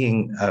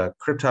making a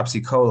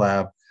Cryptopsy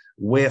collab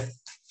with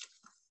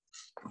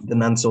the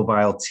None So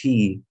Vile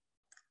tea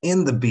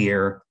in the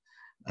beer.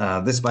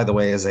 This, by the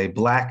way, is a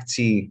black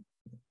tea,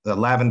 the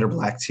lavender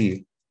black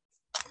tea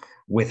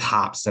with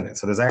hops in it.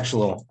 So there's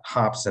actual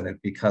hops in it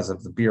because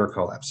of the beer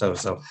collab.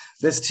 So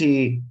this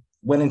tea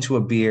went into a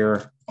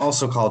beer,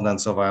 also called None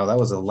So Vile. That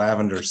was a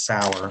lavender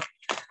sour.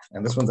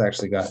 And this one's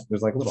actually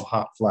there's like little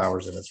hot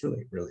flowers and it's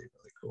really, really,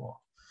 really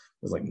cool.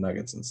 There's like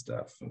nuggets and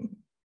stuff and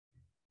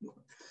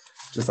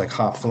just like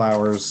hot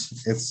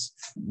flowers. It's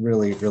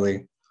really,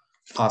 really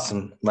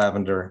awesome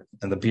lavender.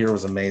 And the beer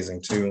was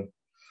amazing too.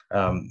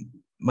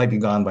 Might be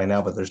gone by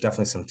now, but there's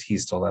definitely some tea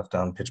still left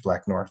down Pitch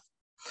Black North.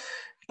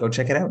 Go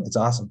check it out. It's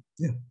awesome.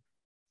 Yeah.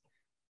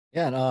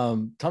 Yeah,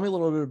 and tell me a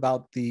little bit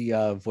about the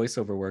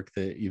voiceover work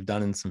that you've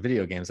done in some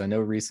video games. I know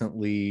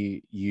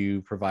recently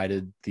you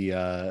provided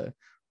the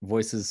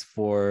voices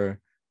for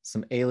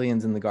some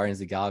aliens in the Guardians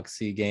of the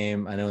Galaxy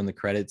game. I know in the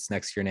credits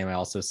next to your name, I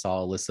also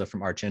saw Alyssa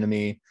from Arch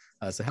Enemy.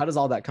 So how does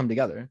all that come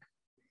together?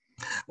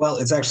 Well,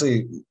 it's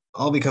actually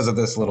all because of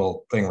this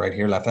little thing right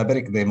here, La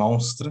Fabrique des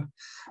Monstres.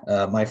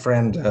 My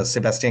friend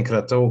Sébastien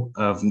Creteau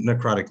of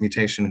Necrotic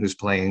Mutation, who's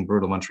playing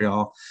Brutal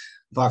Montreal,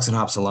 Vox and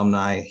Hops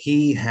alumni,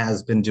 he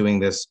has been doing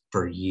this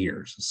for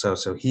years. So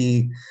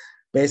he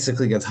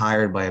basically gets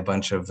hired by a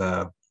bunch of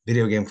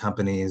video game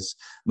companies,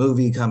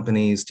 movie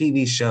companies,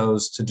 TV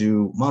shows to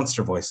do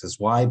monster voices.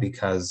 Why?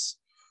 Because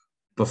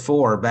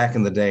before, back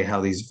in the day, how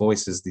these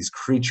voices, these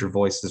creature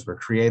voices were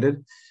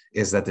created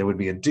is that there would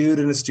be a dude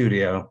in a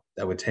studio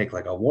that would take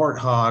like a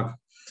warthog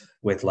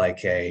with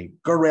like a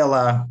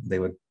gorilla. They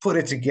would put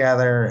it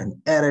together and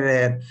edit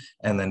it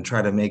and then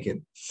try to make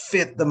it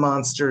fit the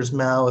monster's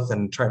mouth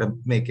and try to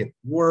make it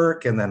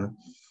work. And then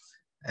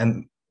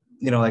in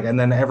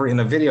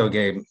a video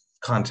game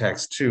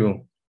context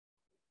too,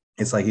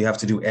 it's like you have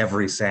to do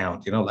every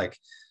sound, like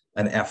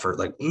an effort,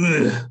 like,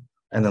 ugh,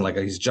 and then like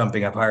he's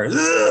jumping up higher.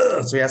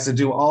 Ugh! So he has to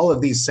do all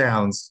of these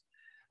sounds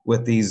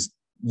with these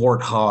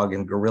warthog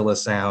and gorilla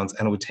sounds,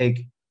 and it would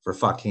take for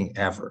fucking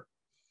ever.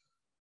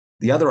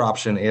 The other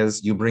option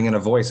is you bring in a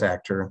voice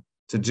actor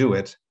to do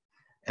it.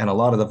 And a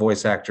lot of the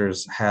voice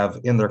actors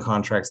have in their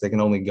contracts, they can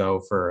only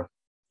go for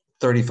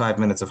 35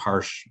 minutes of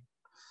harsh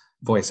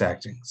voice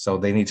acting. So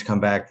they need to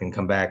come back and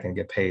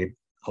get paid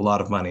a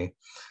lot of money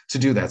to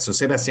do that. So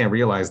Sebastien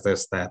realized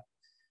this, that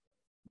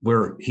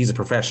he's a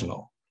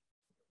professional.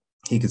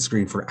 He could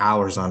scream for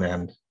hours on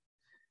end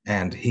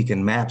and he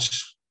can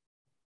match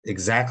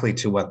exactly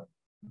to what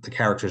the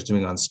character is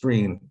doing on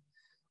screen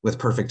with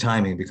perfect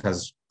timing,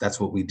 because that's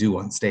what we do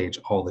on stage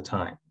all the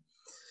time.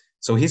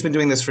 So he's been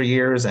doing this for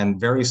years, and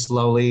very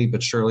slowly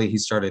but surely he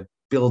started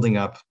building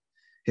up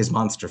his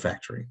monster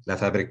factory, La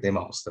Fabrique des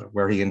Monstres,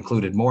 where he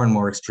included more and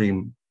more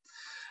extreme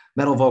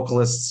metal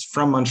vocalists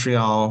from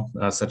Montreal,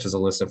 such as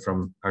Alyssa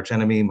from Arch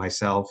Enemy,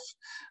 myself,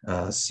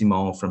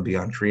 Simon from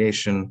Beyond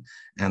Creation,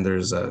 and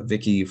there's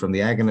Vicky from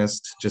The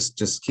Agonist.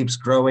 Just keeps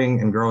growing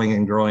and growing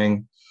and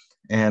growing.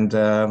 And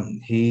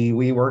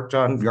we worked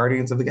on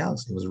Guardians of the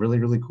Galaxy. It was really,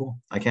 really cool.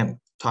 I can't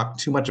talk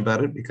too much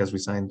about it because we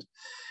signed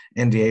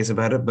NDAs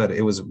about it, but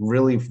it was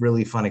really,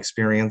 really fun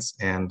experience.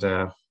 And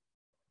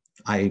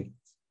I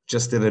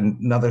just did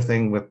another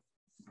thing with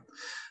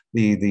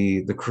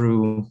the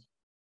crew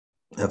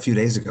a few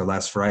days ago,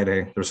 last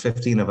Friday. There was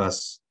 15 of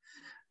us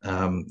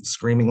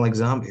screaming like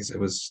zombies. It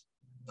was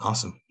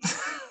awesome.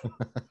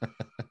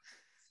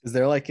 Is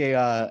there like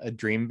a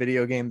dream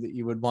video game that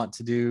you would want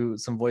to do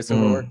some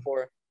voiceover work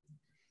for?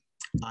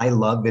 I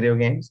love video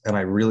games and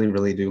I really,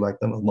 really do like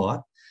them a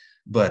lot,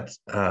 but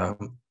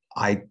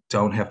I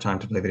don't have time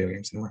to play video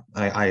games anymore.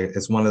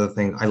 It's one of the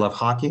things. I love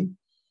hockey.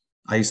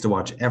 I used to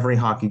watch every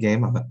hockey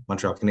game of the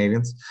Montreal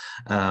Canadiens.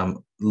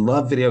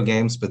 Love video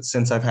games, but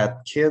since I've had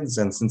kids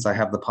and since I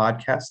have the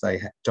podcast, I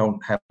don't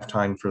have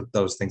time for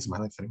those things in my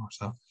life anymore.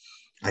 So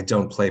I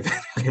don't play video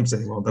games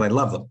anymore, but I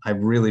love them. I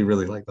really,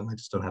 really like them. I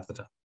just don't have the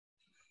time.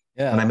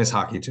 Yeah. And I miss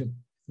hockey too,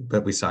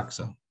 but we suck,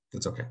 so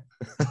it's okay.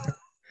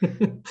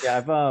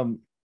 Yeah,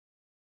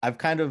 I've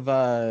kind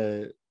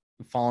of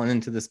fallen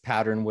into this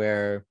pattern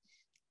where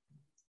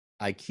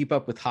I keep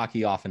up with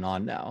hockey off and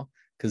on now,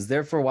 because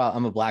there for a while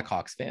I'm a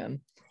Blackhawks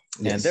fan,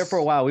 and there for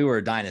a while we were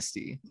a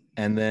dynasty,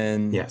 and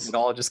then it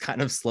all just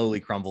kind of slowly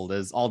crumbled,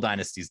 as all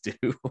dynasties do.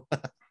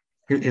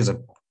 Here's a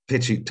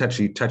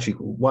touchy.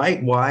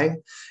 Why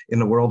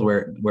in a world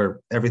where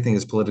everything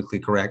is politically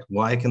correct,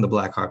 why can the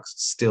Blackhawks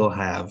still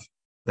have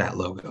that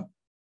logo?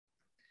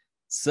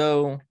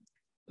 So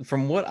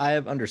from what I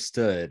have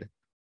understood,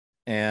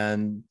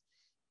 and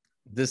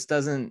this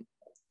doesn't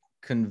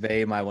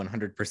convey my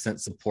 100%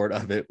 support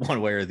of it one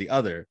way or the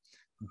other,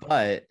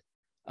 but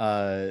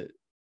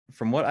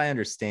from what I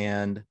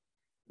understand,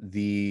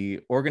 the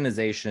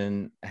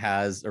organization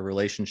has a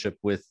relationship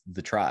with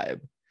the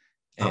tribe,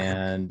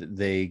 and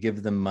they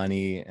give them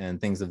money and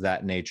things of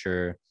that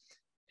nature.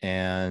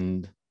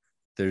 And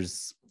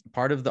there's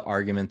part of the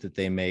argument that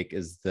they make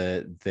is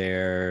that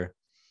they're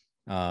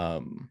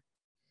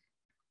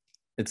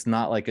it's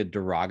not like a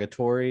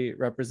derogatory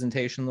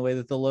representation the way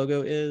that the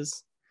logo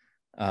is.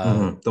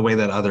 The way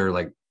that other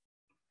like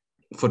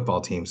football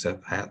teams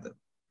have had them.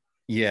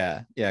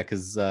 Yeah,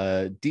 because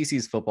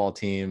DC's football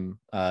team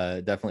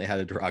definitely had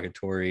a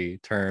derogatory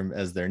term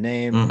as their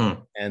name,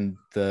 and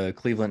the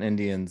Cleveland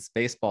Indians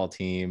baseball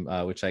team,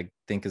 which I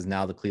think is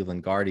now the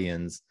Cleveland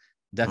Guardians,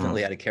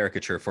 definitely had a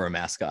caricature for a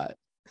mascot.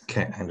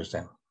 Okay, I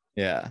understand.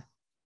 Yeah.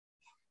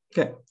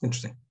 Okay,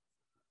 interesting.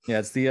 Yeah,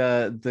 it's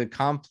the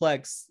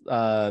complex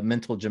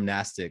mental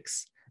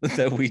gymnastics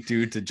that we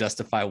do to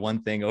justify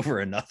one thing over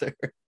another.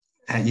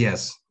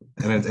 Yes,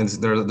 and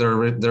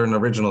they're an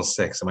original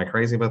 6. Am I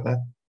crazy about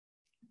that?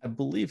 I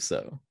believe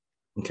so.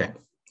 Okay,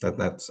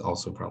 that's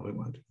also probably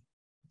one.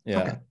 Yeah.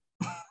 Okay.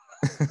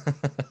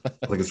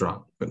 I think it's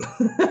wrong, but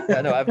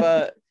Yeah, no,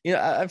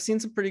 I've seen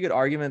some pretty good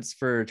arguments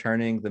for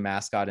turning the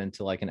mascot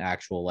into like an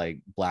actual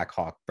like Black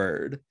Hawk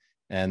bird,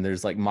 and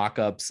there's like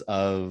mock-ups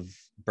of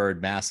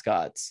bird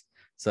mascots.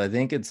 So I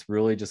think it's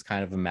really just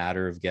kind of a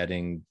matter of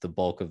getting the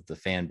bulk of the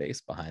fan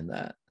base behind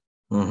that.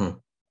 mm-hmm.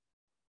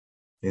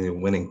 A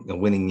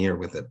winning year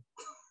with it.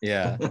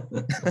 Yeah.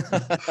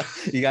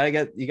 you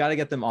gotta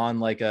get them on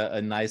like a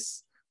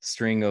nice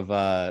string of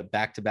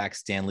back-to-back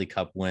Stanley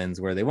Cup wins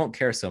where they won't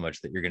care so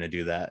much that you're gonna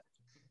do that.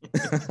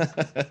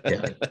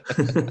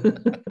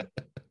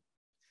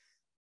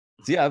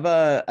 So yeah,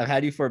 I've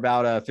had you for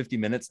about 50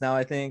 minutes now,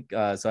 I think.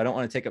 So I don't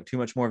want to take up too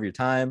much more of your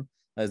time.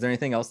 Is there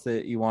anything else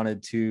that you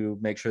wanted to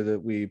make sure that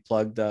we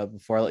plugged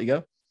before I let you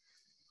go?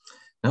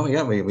 No,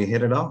 yeah, we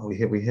hit it all. We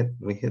hit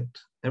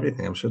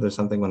everything. I'm sure there's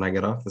something when I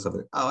get off this.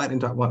 Oh, I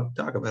didn't want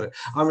to talk about it.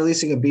 I'm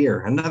releasing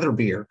another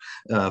beer,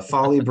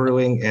 Folly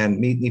Brewing and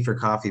Meet Me for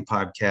Coffee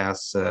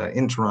podcasts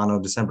in Toronto,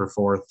 December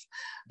 4th.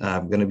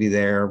 I'm going to be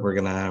there. We're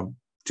going to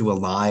do a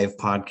live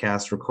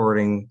podcast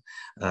recording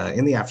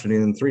in the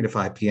afternoon, 3 to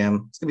 5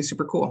 p.m. It's going to be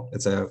super cool.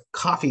 It's a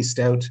coffee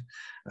stout.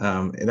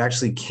 It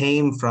actually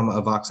came from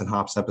a Vox and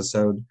Hops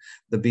episode,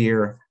 the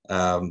beer.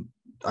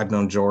 I've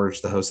known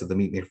George, the host of the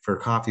Meet Me for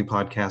Coffee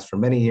podcast, for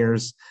many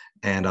years.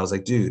 And I was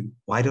like, dude,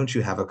 why don't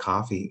you have a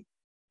coffee?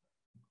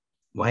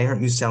 Why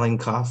aren't you selling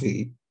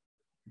coffee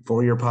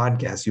for your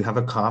podcast? You have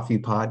a coffee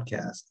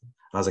podcast.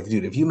 I was like,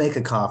 dude, if you make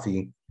a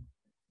coffee,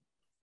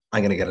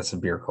 I'm going to get us a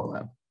beer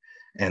collab.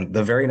 And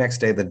the very next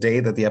day, the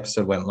day that the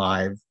episode went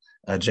live,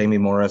 Jamie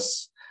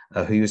Morris,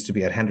 who used to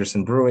be at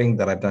Henderson Brewing,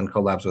 that I've done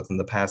collabs with in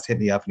the past, hit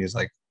me up and he's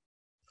like,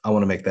 I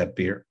want to make that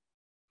beer.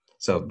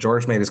 So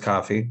George made his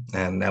coffee,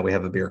 and now we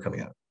have a beer coming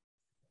out.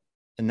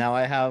 And now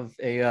I have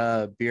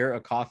a beer,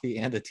 a coffee,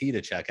 and a tea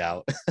to check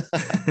out.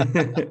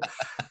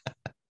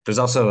 There's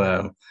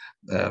also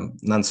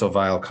None So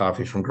Vile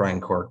coffee from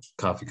Grindcore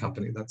Coffee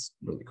Company. That's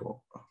really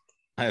cool.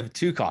 I have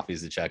 2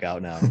 coffees to check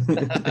out now.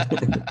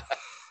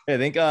 I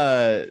think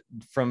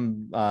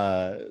from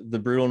the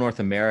Brutal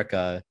North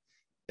America,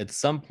 at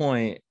some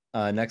point,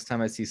 next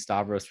time I see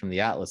Stavros from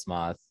the Atlas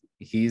Moth,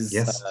 he's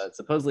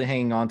supposedly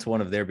hanging on to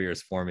one of their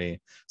beers for me.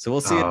 So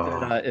we'll see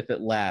if it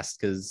lasts,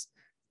 because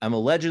I'm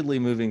allegedly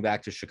moving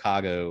back to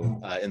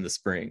Chicago in the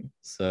spring.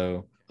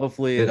 So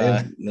hopefully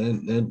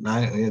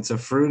it's a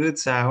fruited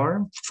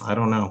sour. I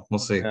don't know. We'll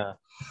see. Yeah.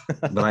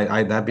 But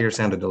I that beer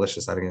sounded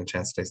delicious. I didn't get a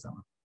chance to taste that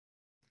one.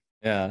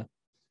 Yeah.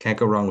 Can't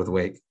go wrong with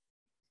Wake.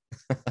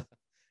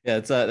 Yeah,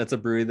 that's a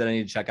brewery that I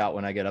need to check out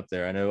when I get up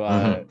there. I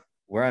know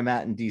where I'm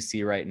at in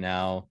DC right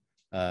now.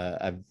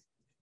 I've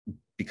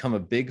become a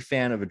big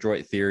fan of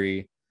Adroit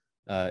Theory.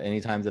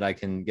 Anytime that I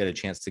can get a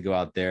chance to go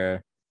out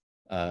there,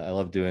 I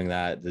love doing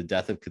that. The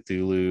Death of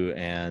Cthulhu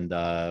and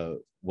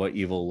What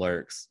Evil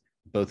Lurks,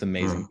 both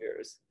amazing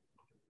beers.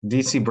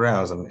 DC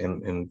Browse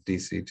in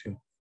DC too.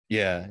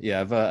 Yeah,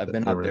 I've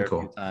been out there a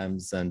few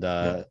times, and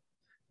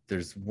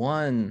there's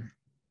one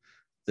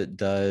that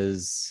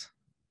does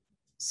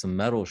some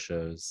metal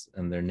shows,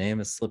 and their name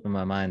is slipping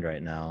my mind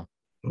right now.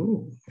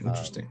 Ooh,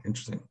 interesting.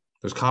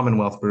 There's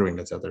Commonwealth Brewing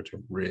that's out there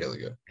too. Really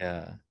good.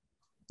 Yeah.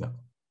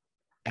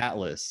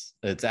 Atlas.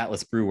 It's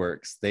Atlas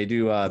Brewworks. They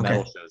do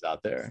metal shows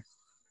out there.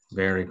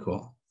 Very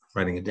cool.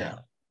 Writing it down.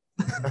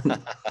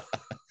 But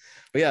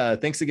yeah,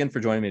 thanks again for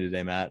joining me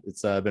today, Matt.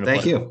 It's been a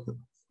pleasure.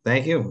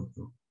 Thank you.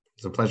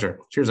 It's a pleasure.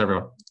 Cheers,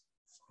 everyone.